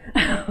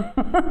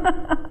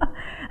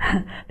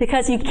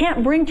 Because you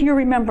can't bring to your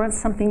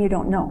remembrance something you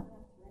don't know.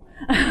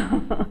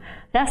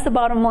 That's the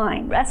bottom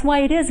line. That's why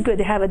it is good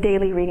to have a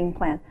daily reading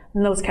plan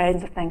and those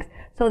kinds of things.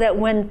 So that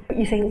when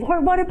you say,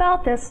 Lord, what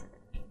about this?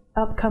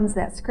 Up comes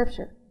that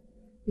Scripture.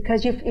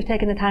 Because you've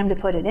taken the time to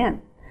put it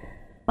in.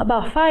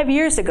 About 5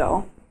 years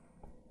ago,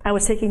 I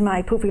was taking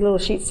my poofy little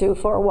Shih Tzu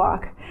for a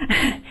walk.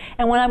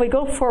 And when I would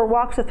go for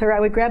walks with her,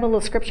 I would grab a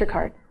little scripture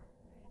card.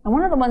 And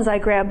one of the ones I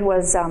grabbed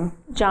was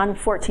John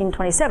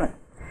 14:27.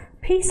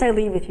 Peace I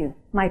leave with you,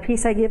 my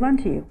peace I give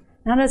unto you.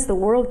 Not as the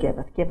world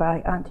giveth, give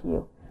I unto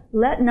you.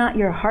 Let not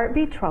your heart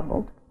be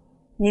troubled,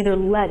 neither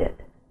let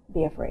it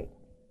be afraid.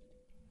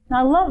 Now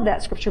I love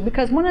that scripture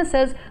because when it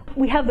says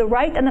we have the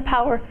right and the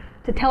power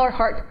to tell our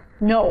heart,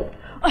 no,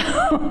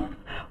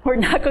 we're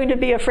not going to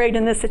be afraid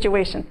in this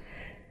situation.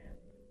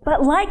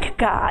 But like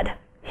God,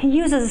 he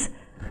uses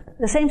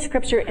the same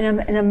scripture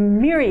in a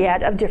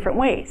myriad of different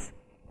ways.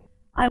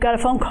 I got a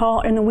phone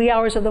call in the wee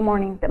hours of the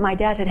morning that my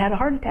dad had had a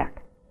heart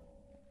attack.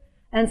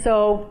 And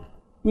so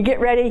you get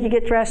ready, you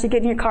get dressed, you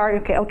get in your car,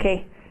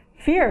 okay.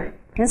 Fear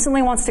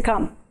instantly wants to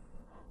come.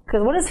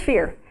 Because what is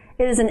fear?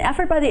 It is an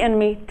effort by the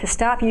enemy to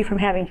stop you from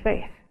having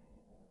faith.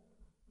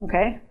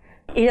 Okay?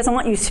 He doesn't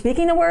want you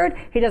speaking the word.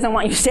 He doesn't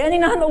want you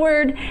standing on the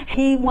word.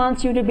 He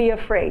wants you to be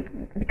afraid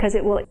because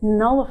it will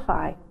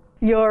nullify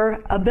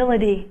your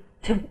ability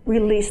to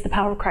release the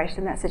power of Christ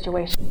in that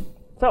situation.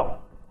 So,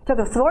 took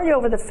authority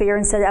over the fear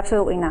and said,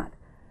 absolutely not.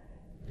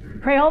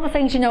 Pray all the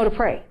things you know to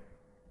pray.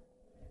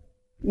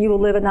 You will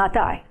live and not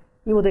die.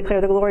 You will declare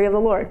the glory of the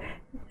Lord.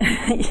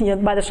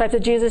 By the stripes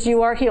of Jesus,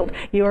 you are healed.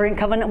 You are in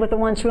covenant with the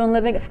one true and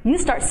living. You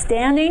start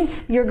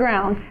standing your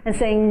ground and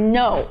saying,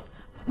 no,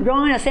 you're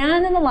going to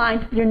stand in the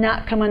line. You're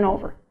not coming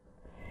over.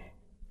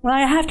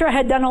 After I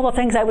had done all the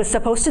things I was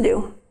supposed to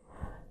do,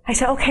 I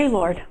said, okay,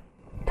 Lord,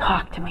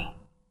 talk to me.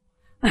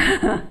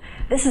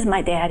 This is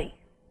my daddy.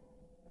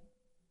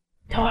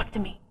 Talk to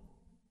me.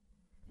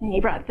 And he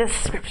brought this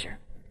scripture.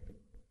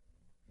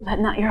 Let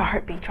not your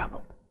heart be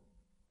troubled.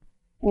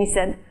 And he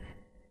said,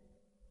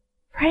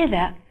 pray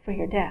that for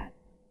your dad.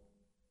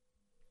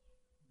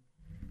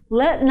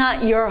 Let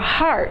not your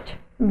heart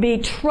be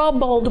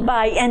troubled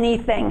by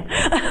anything.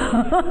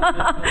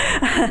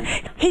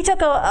 He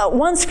took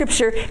one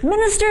scripture,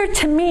 ministered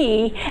to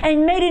me,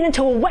 and made it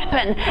into a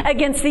weapon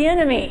against the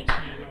enemy.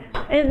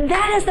 And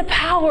that is the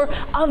power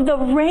of the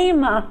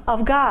rhema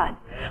of God.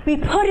 We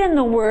put in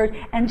the word,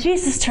 and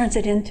Jesus turns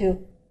it into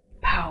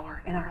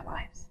power in our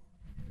lives.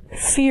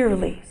 Fear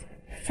leaves,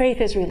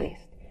 faith is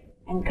released,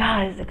 and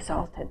God is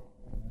exalted.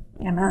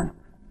 Amen.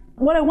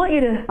 What I want you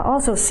to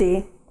also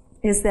see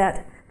is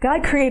that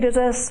God created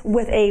us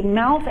with a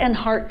mouth and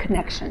heart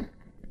connection.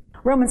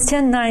 Romans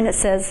 10:9, it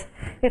says,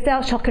 if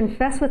thou shalt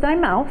confess with thy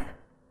mouth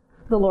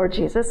the Lord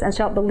Jesus, and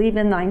shalt believe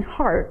in thine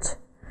heart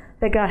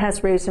that God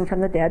has raised him from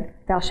the dead,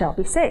 thou shalt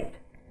be saved.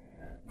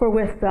 For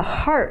with the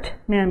heart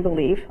man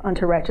believe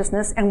unto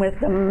righteousness, and with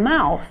the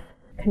mouth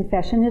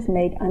confession is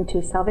made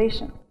unto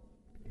salvation.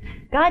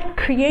 God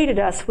created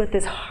us with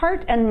this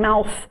heart and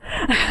mouth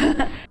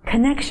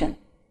connection.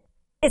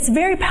 It's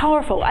very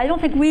powerful. I don't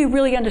think we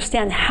really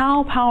understand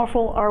how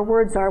powerful our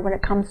words are when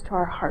it comes to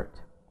our heart.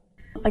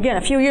 Again,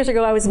 a few years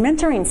ago, I was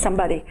mentoring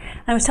somebody.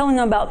 I was telling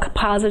them about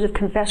positive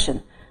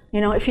confession.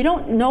 If you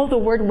don't know the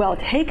word well,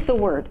 take the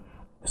word.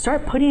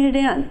 Start putting it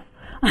in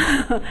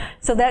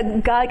so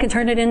that God can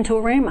turn it into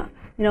a rhema.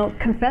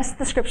 Confess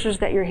the scriptures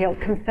that you're healed.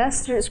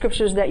 Confess the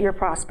scriptures that you're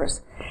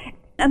prosperous.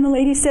 And the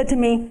lady said to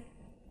me,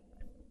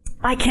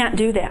 I can't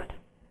do that.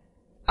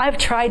 I've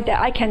tried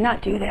that. I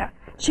cannot do that.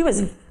 She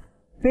was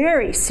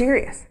very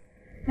serious.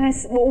 And I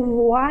said, well,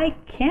 why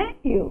can't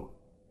you?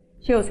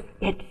 She goes,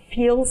 it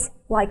feels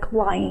like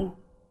lying.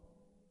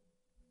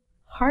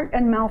 Heart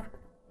and mouth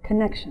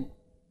connection.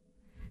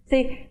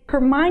 See, her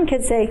mind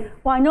could say,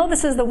 well, I know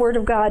this is the word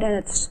of God and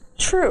it's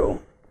true,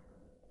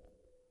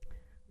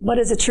 but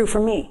is it true for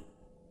me?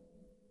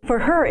 For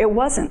her, it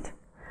wasn't.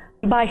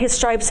 By his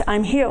stripes,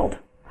 I'm healed.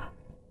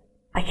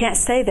 I can't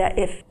say that.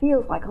 It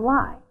feels like a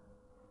lie.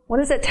 What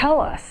does it tell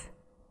us?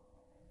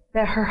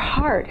 That her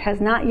heart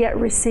has not yet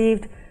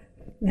received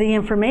the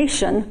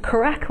information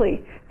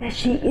correctly, that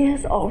she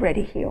is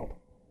already healed.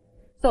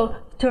 So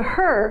to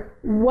her,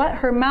 what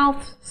her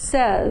mouth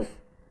says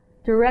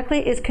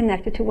directly is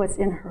connected to what's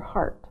in her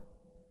heart.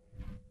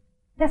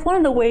 That's one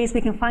of the ways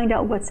we can find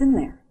out what's in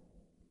there.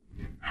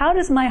 How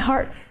does my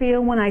heart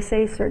feel when I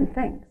say certain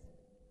things?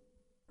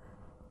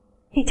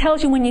 He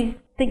tells you when you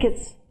think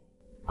it's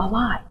a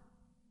lie.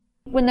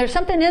 When there's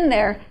something in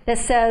there that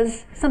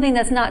says something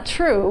that's not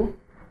true,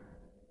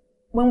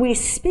 when we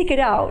speak it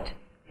out,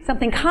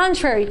 something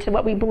contrary to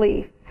what we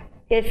believe,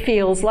 it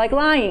feels like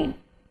lying.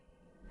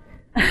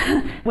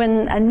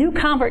 When a new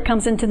convert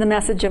comes into the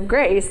message of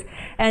grace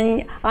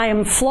and I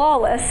am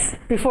flawless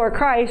before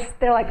Christ,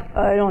 they're like,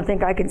 I don't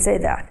think I can say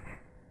that.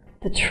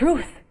 The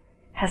truth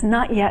has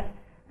not yet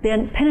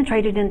been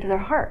penetrated into their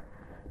heart.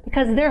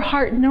 because their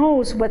heart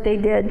knows what they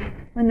did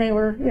when they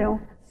were,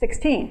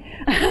 16.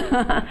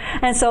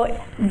 And so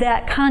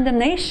that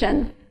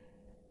condemnation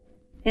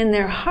in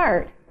their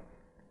heart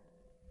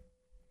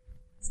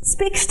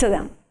speaks to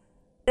them.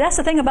 That's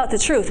the thing about the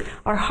truth.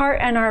 Our heart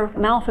and our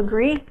mouth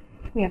agree,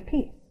 we have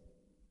peace.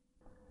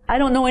 I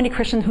don't know any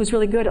Christian who's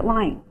really good at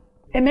lying.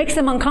 It makes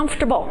them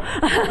uncomfortable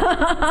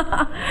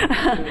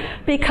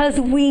because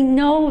we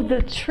know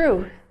the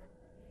truth.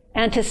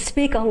 And to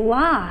speak a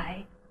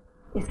lie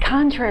is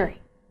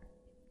contrary.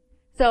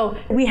 So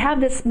we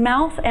have this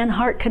mouth and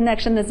heart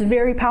connection that's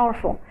very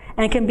powerful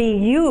and can be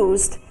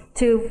used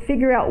to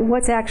figure out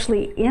what's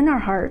actually in our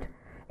heart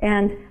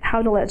and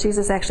how to let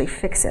Jesus actually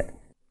fix it.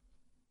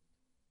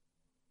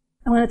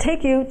 I'm going to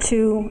take you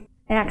to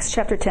Acts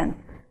chapter 10.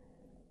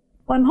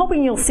 What I'm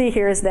hoping you'll see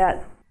here is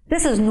that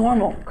this is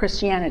normal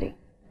Christianity.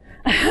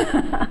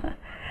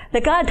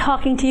 That God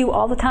talking to you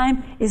all the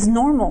time is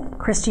normal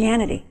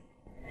Christianity.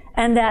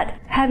 And that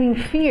having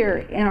fear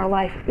in our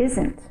life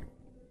isn't.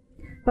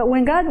 But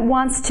when God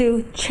wants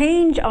to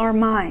change our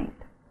mind,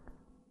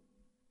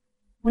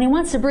 when He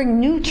wants to bring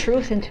new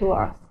truth into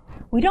us,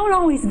 we don't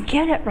always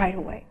get it right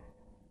away.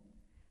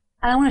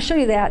 And I want to show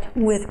you that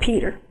with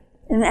Peter.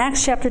 In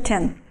Acts chapter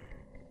 10,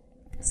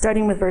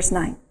 starting with verse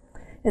 9,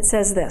 it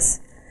says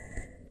this.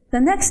 The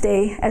next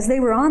day, as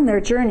they were on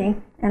their journey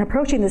and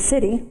approaching the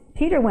city,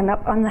 Peter went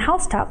up on the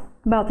housetop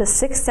about the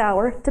 6th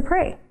hour to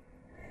pray.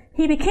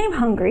 He became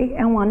hungry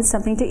and wanted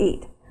something to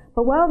eat.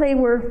 But while they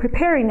were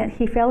preparing it,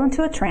 he fell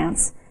into a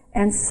trance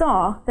and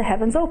saw the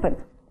heavens opened,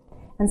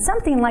 and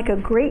something like a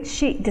great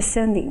sheet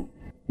descending,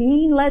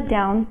 being let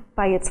down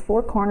by its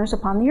 4 corners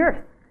upon the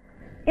earth.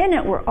 In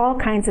it were all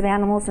kinds of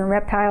animals and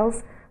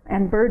reptiles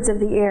and birds of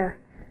the air.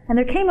 And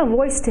there came a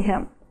voice to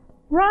him,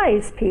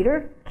 Rise,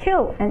 Peter,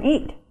 kill and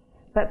eat.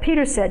 But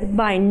Peter said,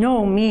 By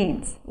no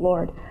means,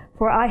 Lord,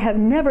 for I have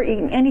never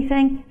eaten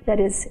anything that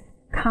is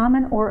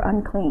common or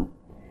unclean.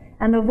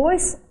 And the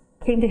voice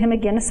came to him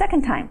again a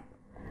second time.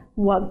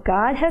 What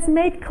God has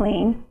made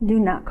clean, do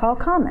not call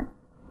common.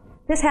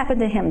 This happened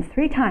to him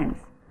 3 times,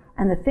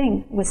 and the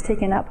thing was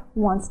taken up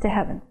once to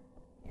heaven.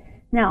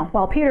 Now,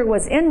 while Peter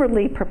was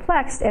inwardly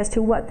perplexed as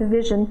to what the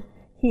vision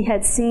he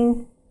had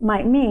seen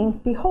might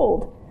mean,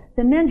 behold,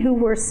 the men who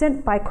were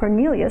sent by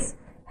Cornelius,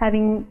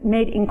 having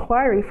made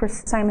inquiry for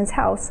Simon's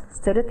house,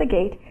 stood at the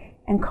gate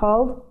and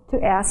called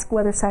to ask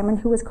whether Simon,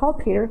 who was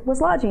called Peter, was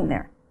lodging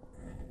there.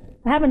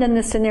 What happened in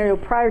this scenario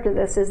prior to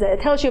this is that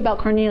it tells you about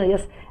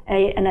Cornelius,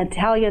 an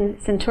Italian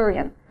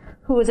centurion,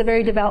 who was a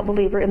very devout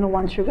believer in the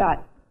one true God.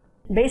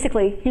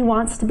 Basically, he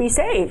wants to be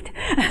saved,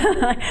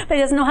 but he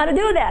doesn't know how to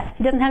do that.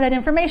 He doesn't have that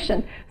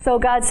information. So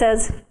God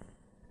says,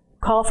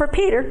 call for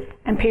Peter,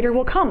 and Peter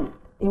will come.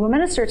 He will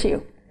minister to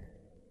you.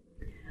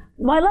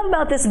 What I love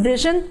about this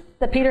vision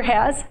that Peter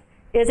has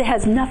is it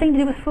has nothing to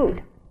do with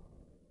food.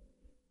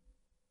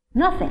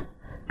 Nothing.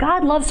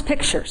 God loves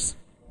pictures.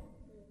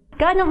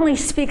 God not only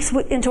speaks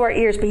into our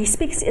ears, but He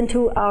speaks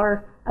into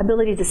our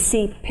ability to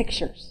see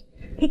pictures.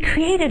 He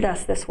created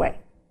us this way.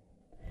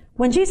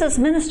 When Jesus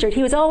ministered,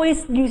 He was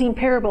always using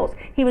parables.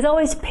 He was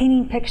always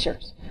painting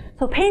pictures.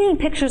 So painting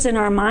pictures in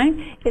our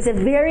mind is a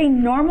very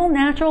normal,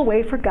 natural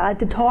way for God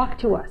to talk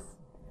to us.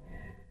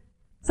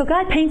 So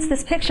God paints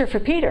this picture for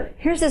Peter.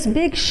 Here's this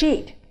big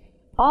sheet.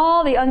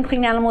 All the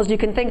unclean animals you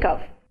can think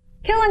of.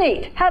 Kill and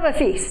eat. Have a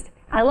feast.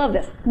 I love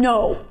this.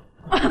 No.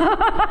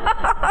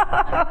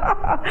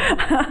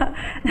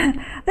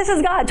 This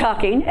is God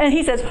talking, and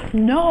He says,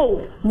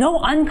 no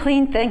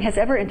unclean thing has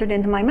ever entered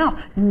into my mouth.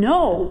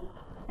 No.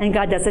 And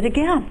God does it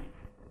again.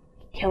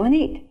 Kill and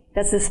eat.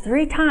 Does this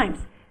 3 times.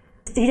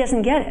 He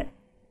doesn't get it.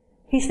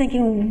 He's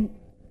thinking,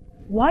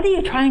 what are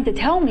you trying to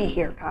tell me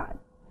here, God?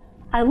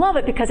 I love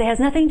it because it has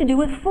nothing to do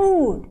with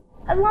food.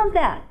 I love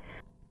that.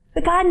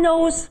 But God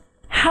knows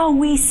how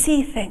we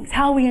see things,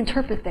 how we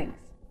interpret things.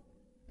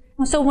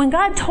 And so when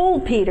God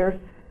told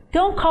Peter,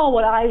 don't call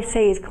what I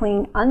say is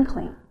clean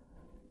unclean,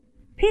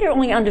 Peter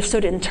only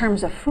understood it in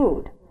terms of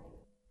food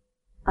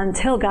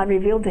until God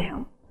revealed to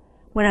him.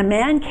 When a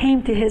man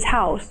came to his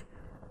house,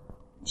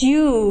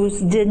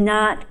 Jews did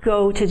not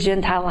go to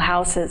Gentile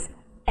houses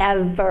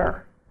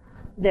ever.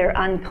 They're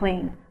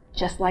unclean,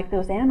 just like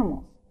those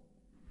animals.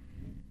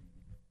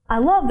 I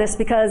love this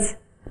because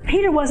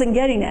Peter wasn't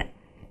getting it.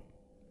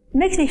 It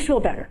makes me feel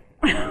better.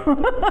 Peter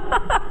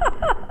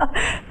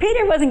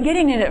wasn't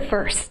getting it at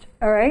first,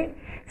 all right?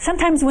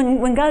 Sometimes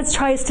when God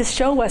tries to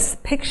show us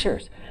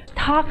pictures,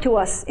 talk to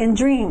us in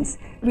dreams,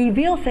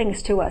 reveal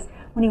things to us,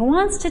 when He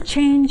wants to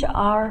change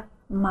our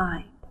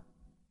mind,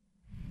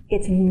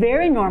 it's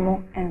very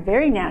normal and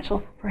very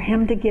natural for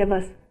Him to give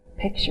us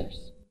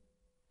pictures.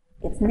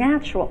 It's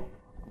natural.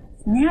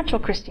 It's natural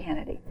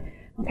Christianity.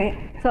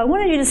 Okay? So I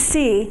wanted you to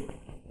see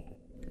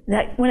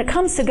that when it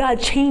comes to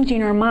God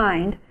changing our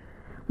mind,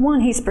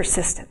 1, He's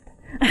persistent.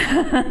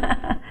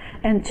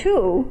 And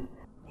 2,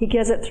 He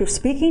gives it through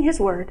speaking His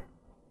word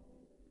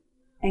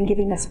and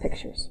giving us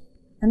pictures.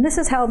 And this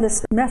is how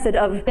this method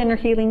of inner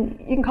healing,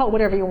 you can call it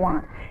whatever you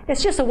want.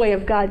 It's just a way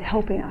of God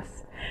helping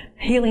us,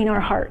 healing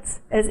our hearts.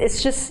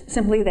 It's just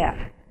simply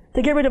that.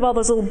 To get rid of all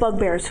those little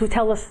bugbears who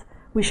tell us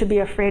we should be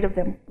afraid of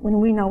them when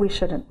we know we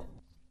shouldn't.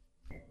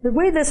 The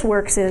way this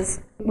works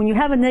is when you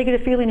have a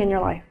negative feeling in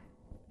your life,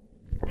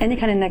 any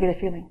kind of negative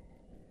feeling,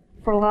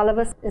 for a lot of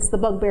us, it's the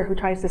bugbear who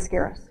tries to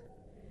scare us.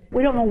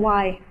 We don't know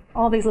why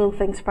all these little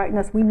things frighten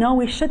us. We know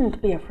we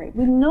shouldn't be afraid.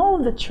 We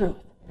know the truth.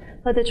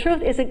 But the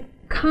truth isn't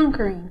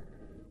conquering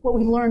what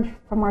we learned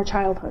from our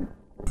childhood.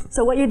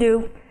 So what you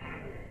do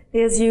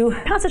is you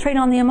concentrate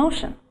on the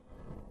emotion.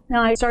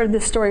 Now, I started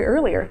this story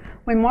earlier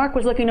when Mark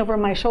was looking over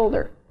my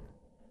shoulder.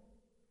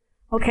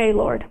 Okay,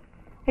 Lord.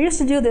 I used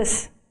to do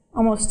this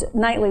almost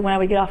nightly when I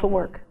would get off of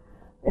work.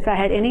 If I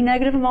had any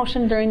negative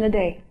emotion during the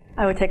day,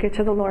 I would take it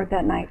to the Lord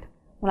that night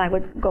when I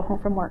would go home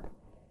from work.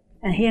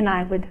 And He and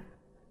I would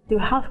do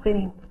house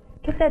cleaning.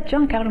 Get that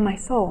junk out of my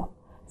soul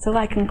so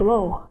I can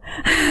glow.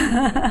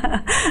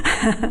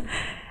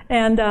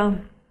 And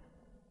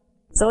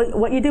so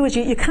what you do is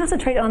you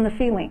concentrate on the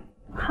feeling.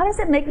 How does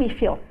it make me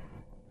feel?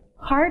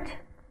 Heart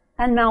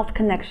and mouth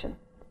connection.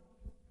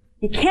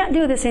 You can't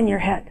do this in your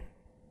head.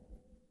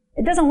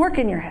 It doesn't work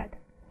in your head.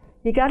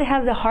 You got to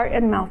have the heart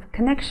and mouth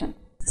connection.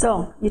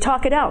 So you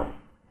talk it out.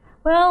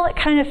 Well, it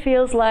kind of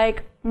feels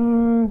like,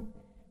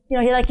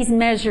 like He's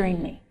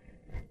measuring me.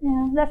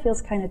 Yeah, that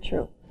feels kind of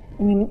true.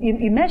 And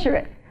you measure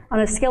it on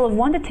a scale of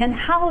 1 to 10.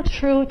 How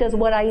true does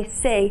what I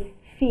say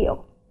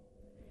feel?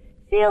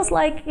 Feels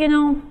like,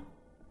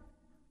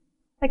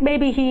 like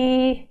maybe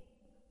He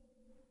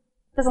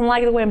doesn't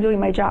like the way I'm doing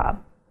my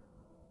job.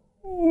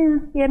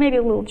 Yeah, maybe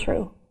a little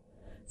true.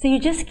 So you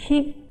just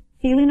keep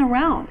feeling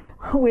around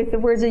with the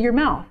words of your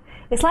mouth.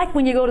 It's like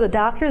when you go to the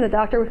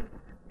doctor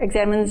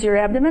examines your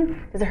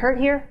abdomen. Does it hurt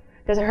here?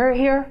 Does it hurt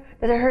here?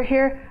 Does it hurt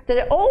here?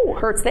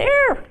 Hurts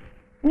there.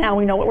 Now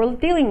we know what we're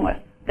dealing with.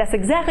 That's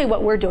exactly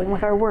what we're doing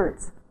with our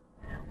words.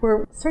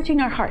 We're searching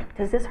our heart.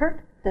 Does this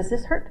hurt? Does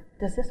this hurt?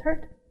 Does this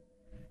hurt?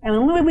 And the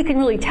only way we can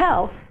really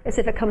tell is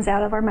if it comes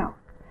out of our mouth.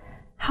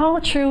 How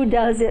true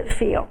does it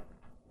feel?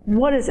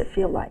 What does it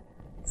feel like?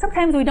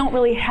 Sometimes we don't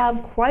really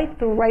have quite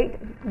the right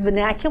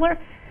vernacular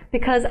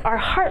because our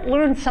heart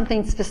learned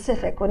something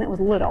specific when it was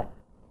little.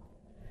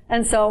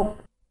 And so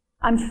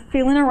I'm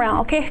feeling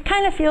around. Okay, it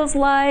kind of feels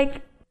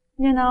like,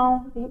 he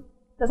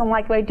doesn't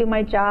like the way I do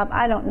my job.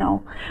 I don't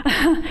know.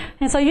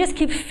 And so you just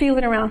keep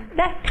feeling around.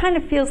 That kind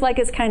of feels like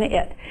it's kind of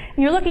it. And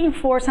you're looking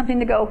for something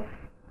to go,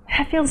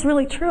 that feels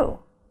really true.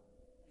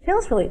 It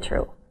feels really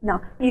true. No,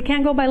 you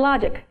can't go by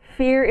logic.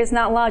 Fear is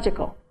not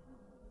logical.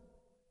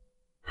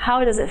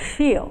 How does it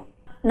feel?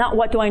 Not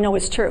what do I know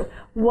is true.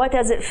 What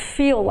does it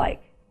feel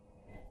like?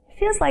 It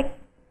feels like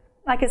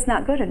it's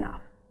not good enough.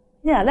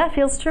 Yeah, that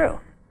feels true.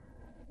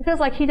 It feels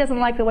like He doesn't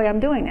like the way I'm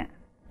doing it.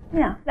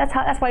 Yeah,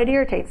 that's why it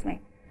irritates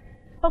me.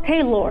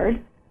 Okay,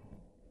 Lord,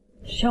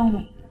 show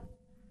me.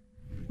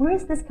 Where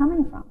is this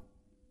coming from?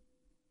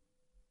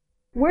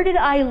 Where did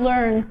I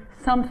learn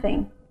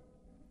something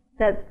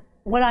that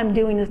what I'm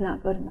doing is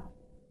not good enough?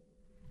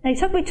 And He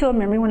took me to a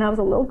memory when I was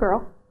a little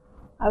girl.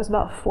 I was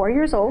about 4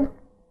 years old.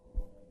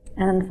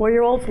 And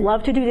 4-year-olds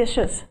love to do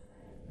dishes.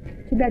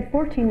 Too bad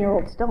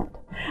 14-year-olds don't.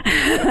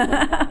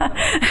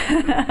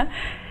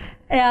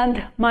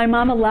 And my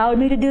mom allowed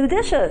me to do the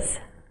dishes.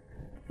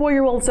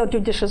 4-year-olds don't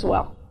do dishes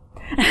well.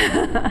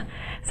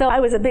 So I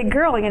was a big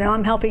girl,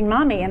 I'm helping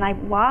Mommy, and I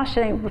wash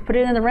and I would put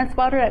it in the rinse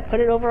water, and I'd put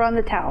it over on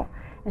the towel.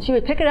 And she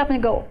would pick it up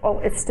and go, oh,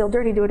 it's still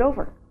dirty, do it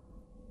over.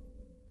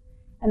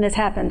 And this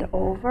happened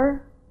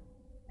over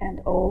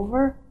and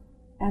over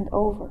and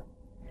over.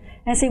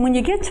 And see, when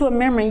you get to a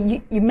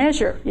memory, you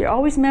measure. You're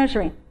always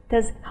measuring.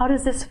 How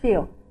does this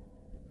feel?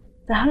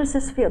 How does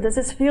this feel? Does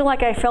this feel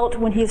like I felt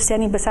when He was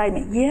standing beside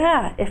me?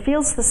 Yeah, it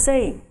feels the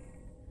same.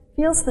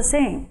 Feels the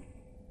same.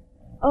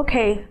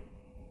 Okay,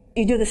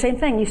 you do the same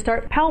thing. You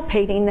start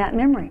palpating that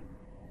memory.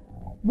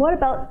 What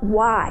about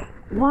why?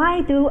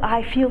 Why do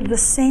I feel the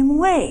same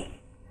way?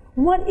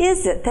 What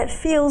is it that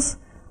feels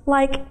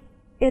like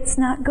it's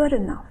not good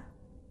enough?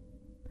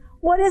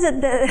 What is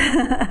it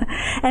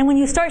that... And when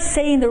you start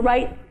saying the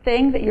right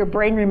thing that your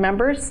brain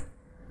remembers,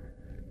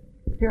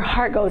 your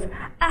heart goes,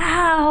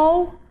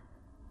 ow!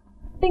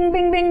 Bing,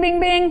 bing, bing, bing,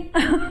 bing.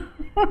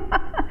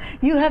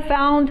 You have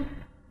found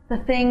the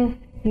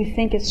thing you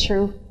think is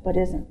true, but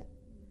isn't.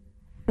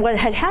 What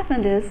had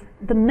happened is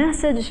the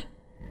message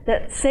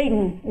that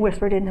Satan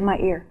whispered into my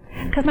ear.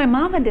 Because my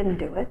mama didn't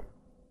do it.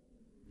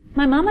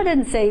 My mama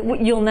didn't say,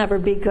 you'll never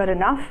be good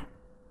enough.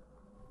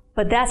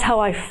 But that's how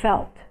I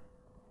felt.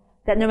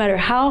 That no matter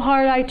how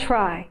hard I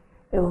try,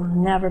 it will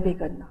never be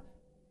good enough.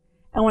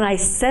 And when I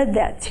said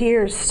that,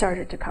 tears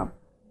started to come.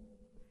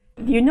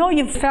 You know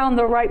you've found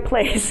the right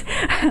place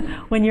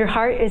when your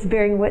heart is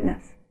bearing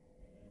witness.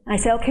 And I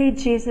say, okay,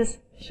 Jesus,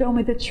 show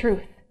me the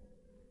truth.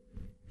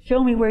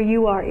 Show me where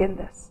you are in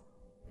this.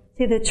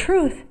 See, the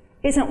truth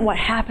isn't what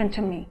happened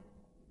to me.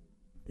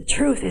 The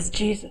truth is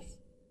Jesus.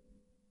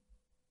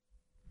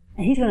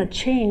 And He's going to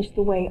change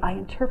the way I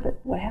interpret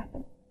what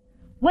happened.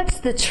 What's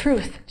the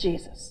truth,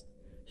 Jesus?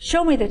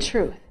 Show me the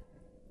truth.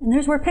 And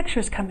there's where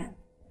pictures come in.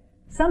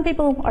 Some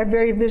people are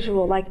very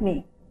visual like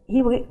me.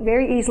 He will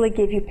very easily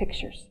give you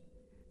pictures.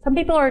 Some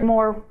people are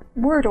more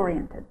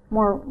word-oriented,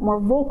 more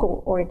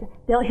vocal-oriented.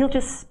 He'll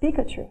just speak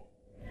a truth.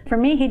 For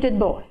me, he did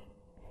both.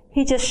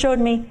 He just showed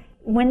me,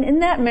 when in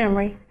that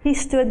memory, he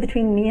stood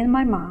between me and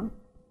my mom,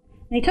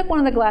 and he took one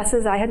of the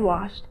glasses I had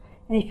washed,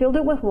 and he filled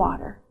it with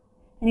water,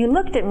 and he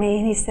looked at me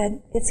and he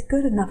said, "It's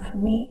good enough for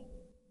me."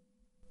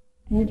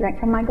 And he drank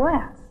from my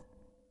glass.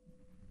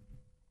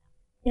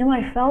 You know,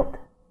 I felt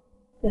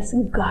this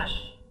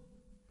gush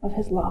of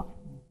his love,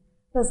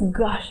 this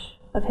gush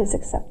of his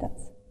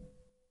acceptance.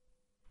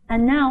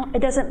 And now it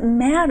doesn't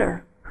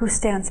matter who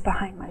stands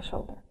behind my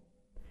shoulder,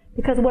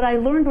 because what I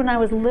learned when I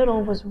was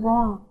little was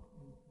wrong.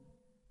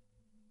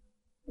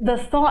 The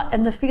thought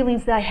and the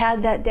feelings that I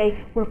had that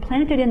day were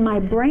planted in my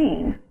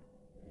brain,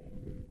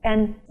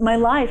 and my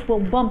life will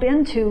bump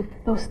into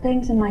those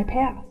things in my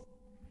past,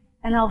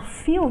 and I'll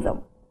feel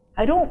them.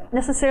 I don't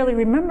necessarily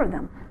remember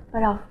them,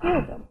 but I'll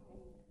feel them.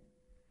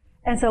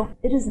 And so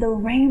it is the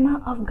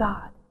Rhema of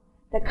God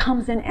that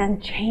comes in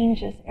and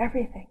changes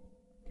everything.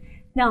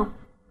 Now,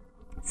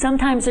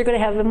 sometimes you're going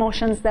to have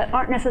emotions that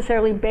aren't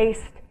necessarily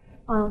based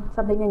on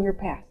something in your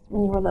past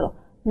when you were little.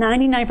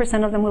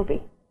 99% of them will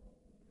be.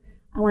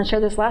 I want to share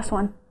this last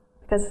one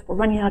because we're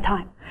running out of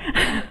time.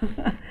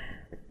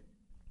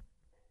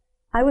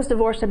 I was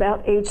divorced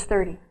about age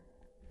 30.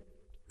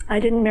 I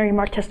didn't marry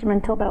Mark Testerman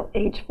until about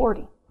age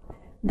 40.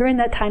 During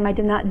that time, I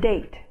did not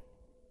date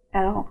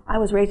at all. I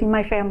was raising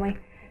my family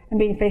and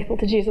being faithful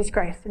to Jesus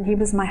Christ, and he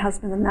was my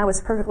husband, and I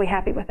was perfectly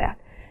happy with that.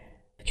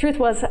 The truth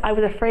was, I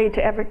was afraid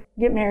to ever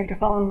get married or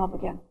fall in love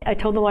again. I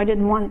told the Lord I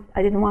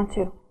didn't want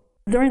to.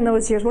 During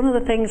those years, one of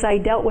the things I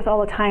dealt with all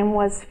the time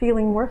was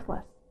feeling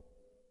worthless.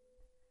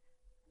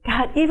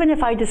 God, even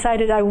if I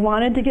decided I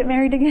wanted to get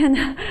married again,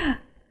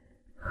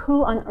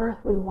 who on earth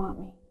would want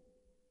me?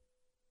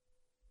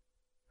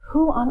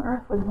 Who on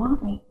earth would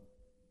want me?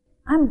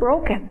 I'm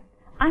broken.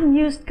 I'm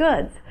used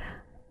goods.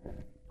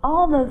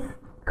 All the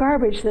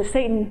garbage that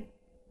Satan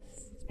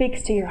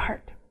speaks to your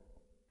heart.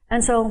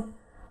 And so,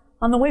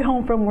 on the way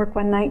home from work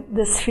one night,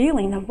 this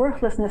feeling of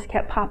worthlessness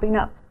kept popping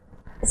up.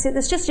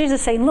 It's just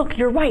Jesus saying, "Look,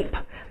 you're ripe.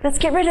 Let's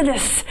get rid of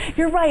this.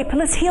 You're ripe.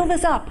 Let's heal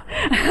this up."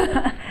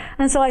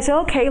 And so I said,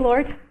 "Okay,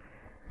 Lord."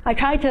 I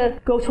tried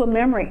to go to a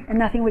memory, and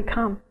nothing would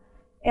come.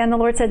 And the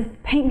Lord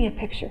said, "Paint me a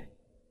picture.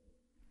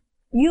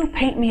 You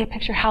paint me a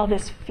picture how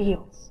this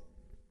feels."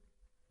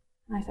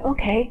 And I said,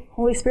 "Okay,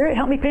 Holy Spirit,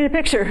 help me paint a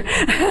picture."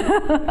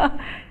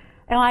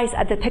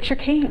 And the picture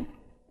came.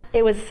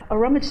 It was a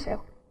rummage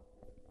sale.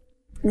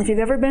 And if you've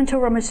ever been to a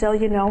rummage sale,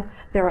 you know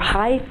there are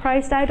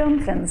high-priced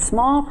items and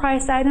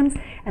small-priced items,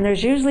 and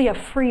there's usually a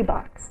free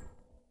box.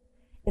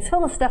 It's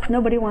full of stuff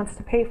nobody wants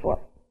to pay for.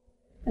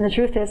 And the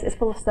truth is, it's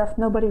full of stuff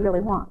nobody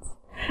really wants.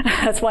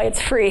 That's why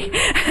it's free.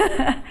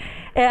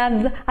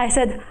 And I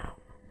said,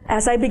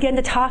 as I began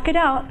to talk it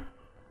out,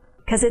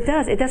 because it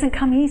doesn't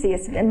come easy.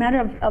 It's a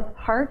matter of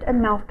heart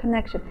and mouth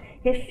connection.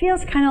 It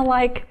feels kind of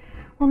like,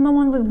 well, no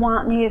one would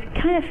want me. It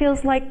kind of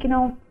feels like,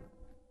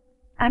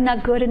 I'm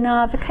not good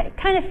enough. It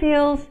kind of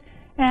feels,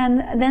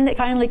 and then it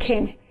finally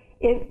came.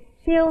 It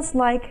feels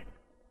like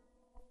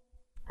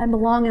I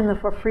belong in the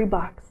for free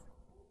box.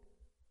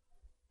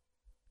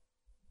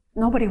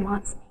 Nobody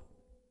wants me,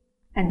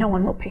 and no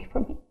one will pay for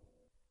me.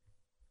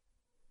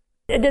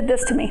 It did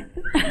this to me.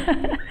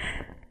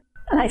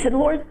 And I said,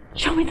 "Lord,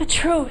 show me the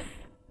truth.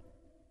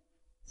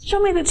 Show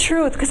me the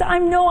truth, because I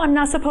know I'm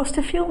not supposed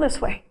to feel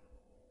this way."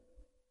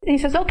 And he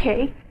says,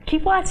 "Okay,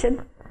 keep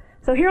watching."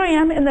 So here I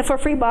am in the for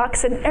free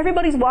box, and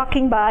everybody's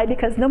walking by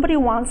because nobody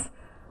wants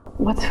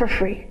what's for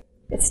free.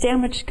 It's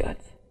damaged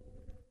goods.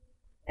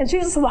 And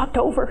Jesus walked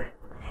over,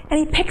 and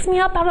he picks me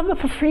up out of the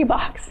for free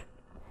box.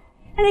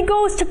 And he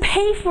goes to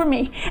pay for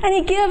me, and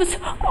he gives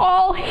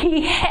all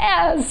he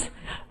has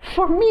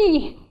for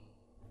me,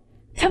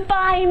 to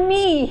buy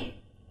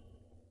me.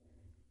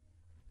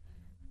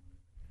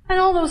 And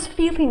all those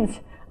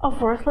feelings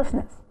of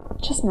worthlessness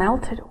just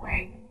melted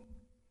away.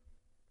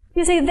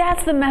 You see,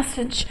 that's the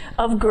message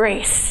of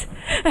grace.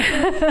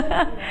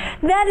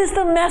 That is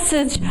the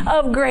message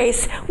of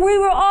grace. We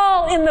were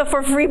all in the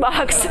for free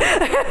box.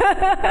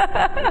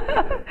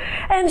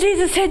 And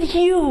Jesus said,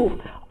 "You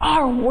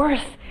are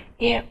worth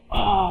it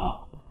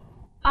all.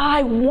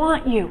 I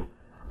want you.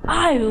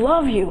 I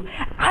love you.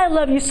 I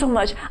love you so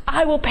much.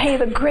 I will pay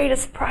the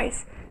greatest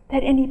price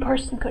that any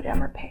person could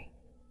ever pay."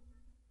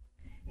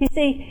 You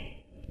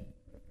see,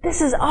 this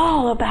is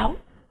all about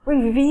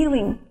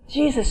revealing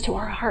Jesus to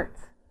our hearts.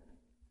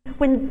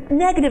 When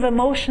negative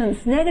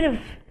emotions, negative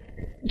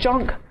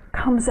junk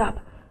comes up,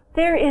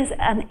 there is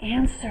an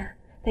answer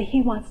that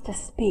he wants to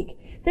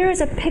speak. There is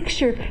a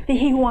picture that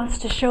he wants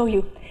to show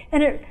you.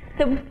 And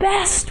the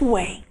best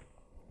way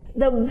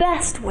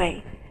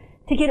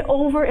to get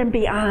over and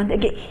beyond and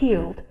get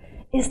healed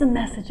is the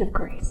message of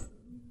grace.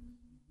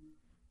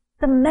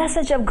 The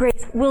message of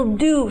grace will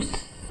do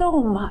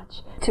so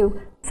much to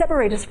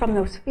separate us from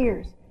those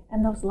fears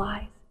and those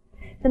lies.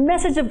 The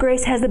message of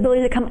grace has the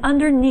ability to come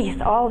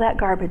underneath all that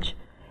garbage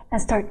and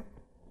start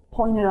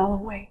pulling it all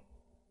away.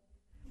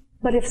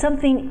 But if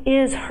something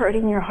is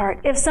hurting your heart,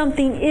 if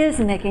something is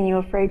making you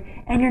afraid,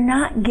 and you're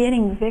not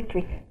getting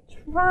victory,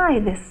 try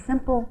this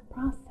simple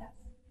process.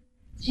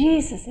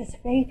 Jesus is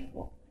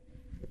faithful.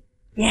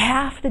 You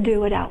have to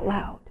do it out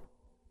loud.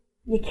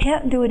 You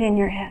can't do it in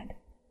your head.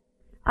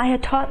 I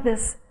had taught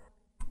this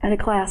at a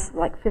class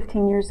like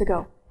 15 years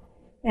ago,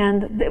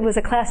 and it was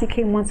a class he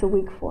came once a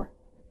week for.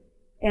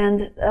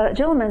 And a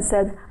gentleman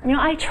said,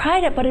 I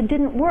tried it, but it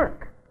didn't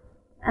work.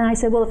 And I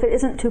said, well, if it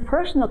isn't too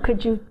personal,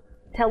 could you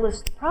tell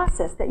us the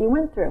process that you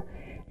went through?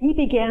 He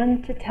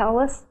began to tell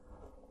us,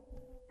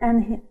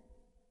 and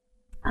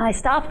I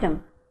stopped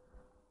him.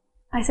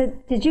 I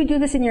said, did you do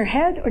this in your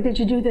head, or did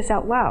you do this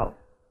out loud?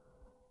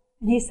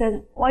 And he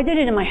said, well, I did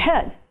it in my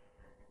head.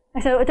 I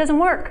said, it doesn't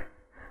work.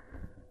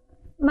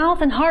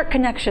 Mouth and heart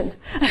connection.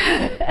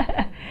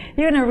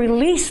 You're going to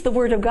release the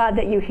word of God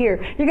that you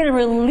hear. You're going to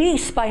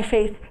release by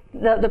faith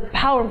the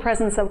power and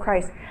presence of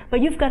Christ.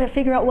 But you've got to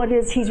figure out what it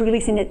is He's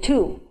releasing it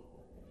to.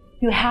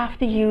 You have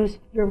to use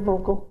your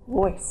vocal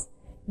voice.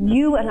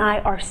 You and I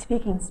are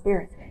speaking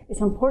spirits.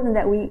 It's important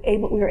that we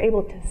are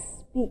able to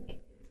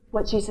speak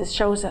what Jesus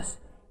shows us.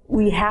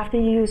 We have to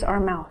use our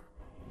mouth.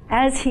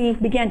 As he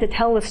began to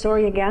tell the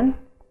story again,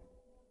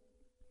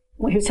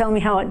 he was telling me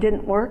how it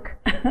didn't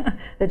work,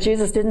 that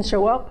Jesus didn't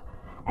show up.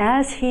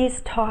 As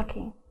he's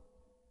talking,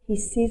 he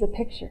sees a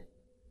picture.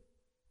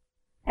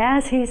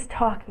 As he's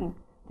talking,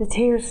 the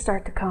tears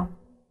start to come.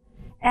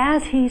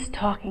 As he's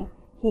talking,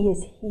 he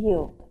is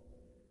healed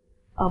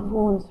of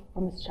wounds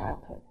from his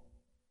childhood.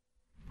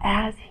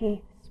 As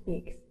he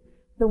speaks,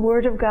 the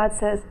Word of God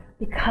says,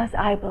 because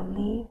I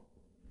believe,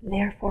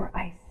 therefore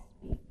I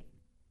speak.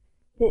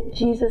 That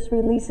Jesus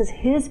releases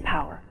his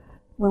power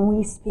when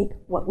we speak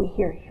what we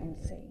hear him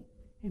say.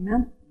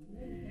 Amen?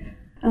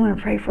 I'm going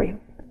to pray for you.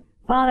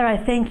 Father, I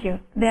thank you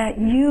that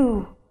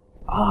you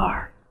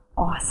are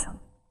awesome.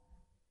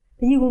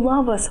 That you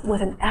love us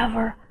with an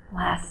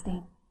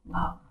everlasting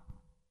love.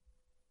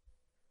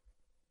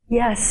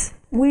 Yes,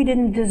 we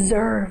didn't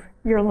deserve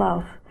your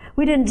love.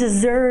 We didn't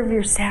deserve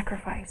your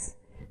sacrifice.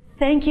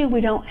 Thank you, we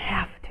don't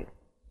have to.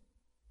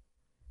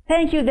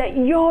 Thank you that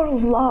your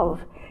love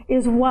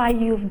is why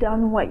you've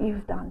done what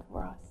you've done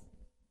for us.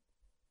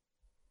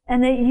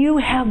 And that you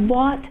have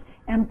bought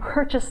and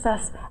purchased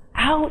us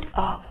out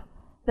of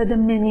the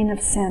dominion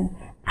of sin,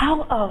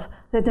 out of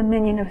the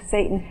dominion of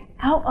Satan,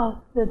 out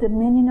of the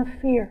dominion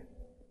of fear.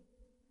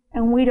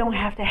 And we don't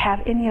have to have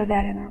any of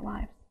that in our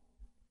lives.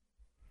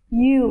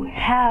 You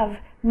have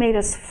made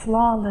us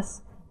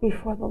flawless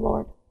before the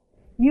Lord.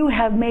 You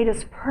have made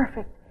us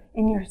perfect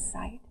in your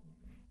sight.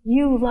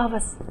 You love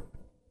us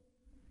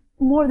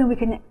more than we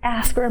can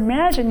ask or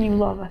imagine. You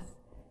love us.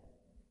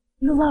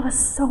 You love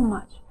us so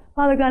much.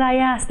 Father God, I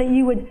ask that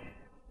you would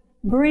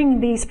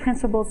bring these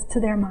principles to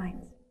their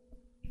minds.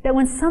 That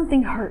when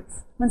something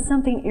hurts, when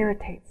something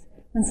irritates,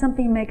 when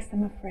something makes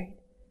them afraid,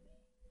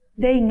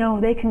 they know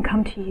they can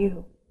come to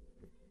you.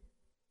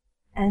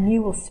 And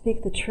you will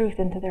speak the truth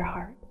into their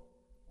heart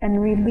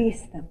and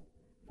release them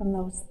from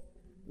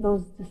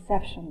those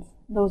deceptions,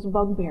 those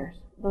bugbears,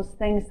 those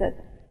things that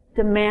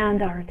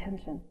demand our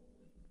attention.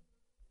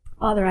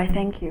 Father, I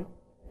thank you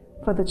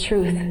for the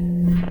truth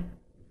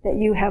that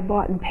you have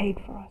bought and paid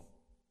for us.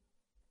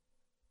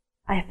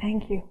 I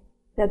thank you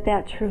that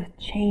that truth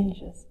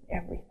changes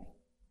everything.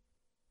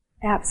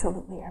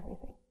 Absolutely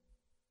everything.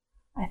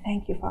 I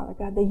thank you, Father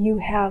God, that you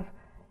have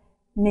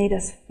made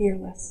us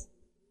fearless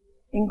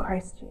in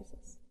Christ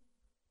Jesus.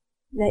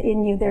 That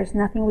in you there's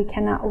nothing we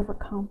cannot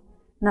overcome,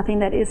 nothing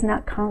that is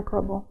not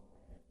conquerable,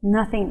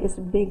 nothing is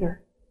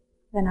bigger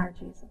than our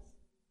Jesus.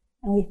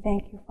 And we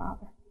thank you,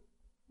 Father.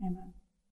 Amen.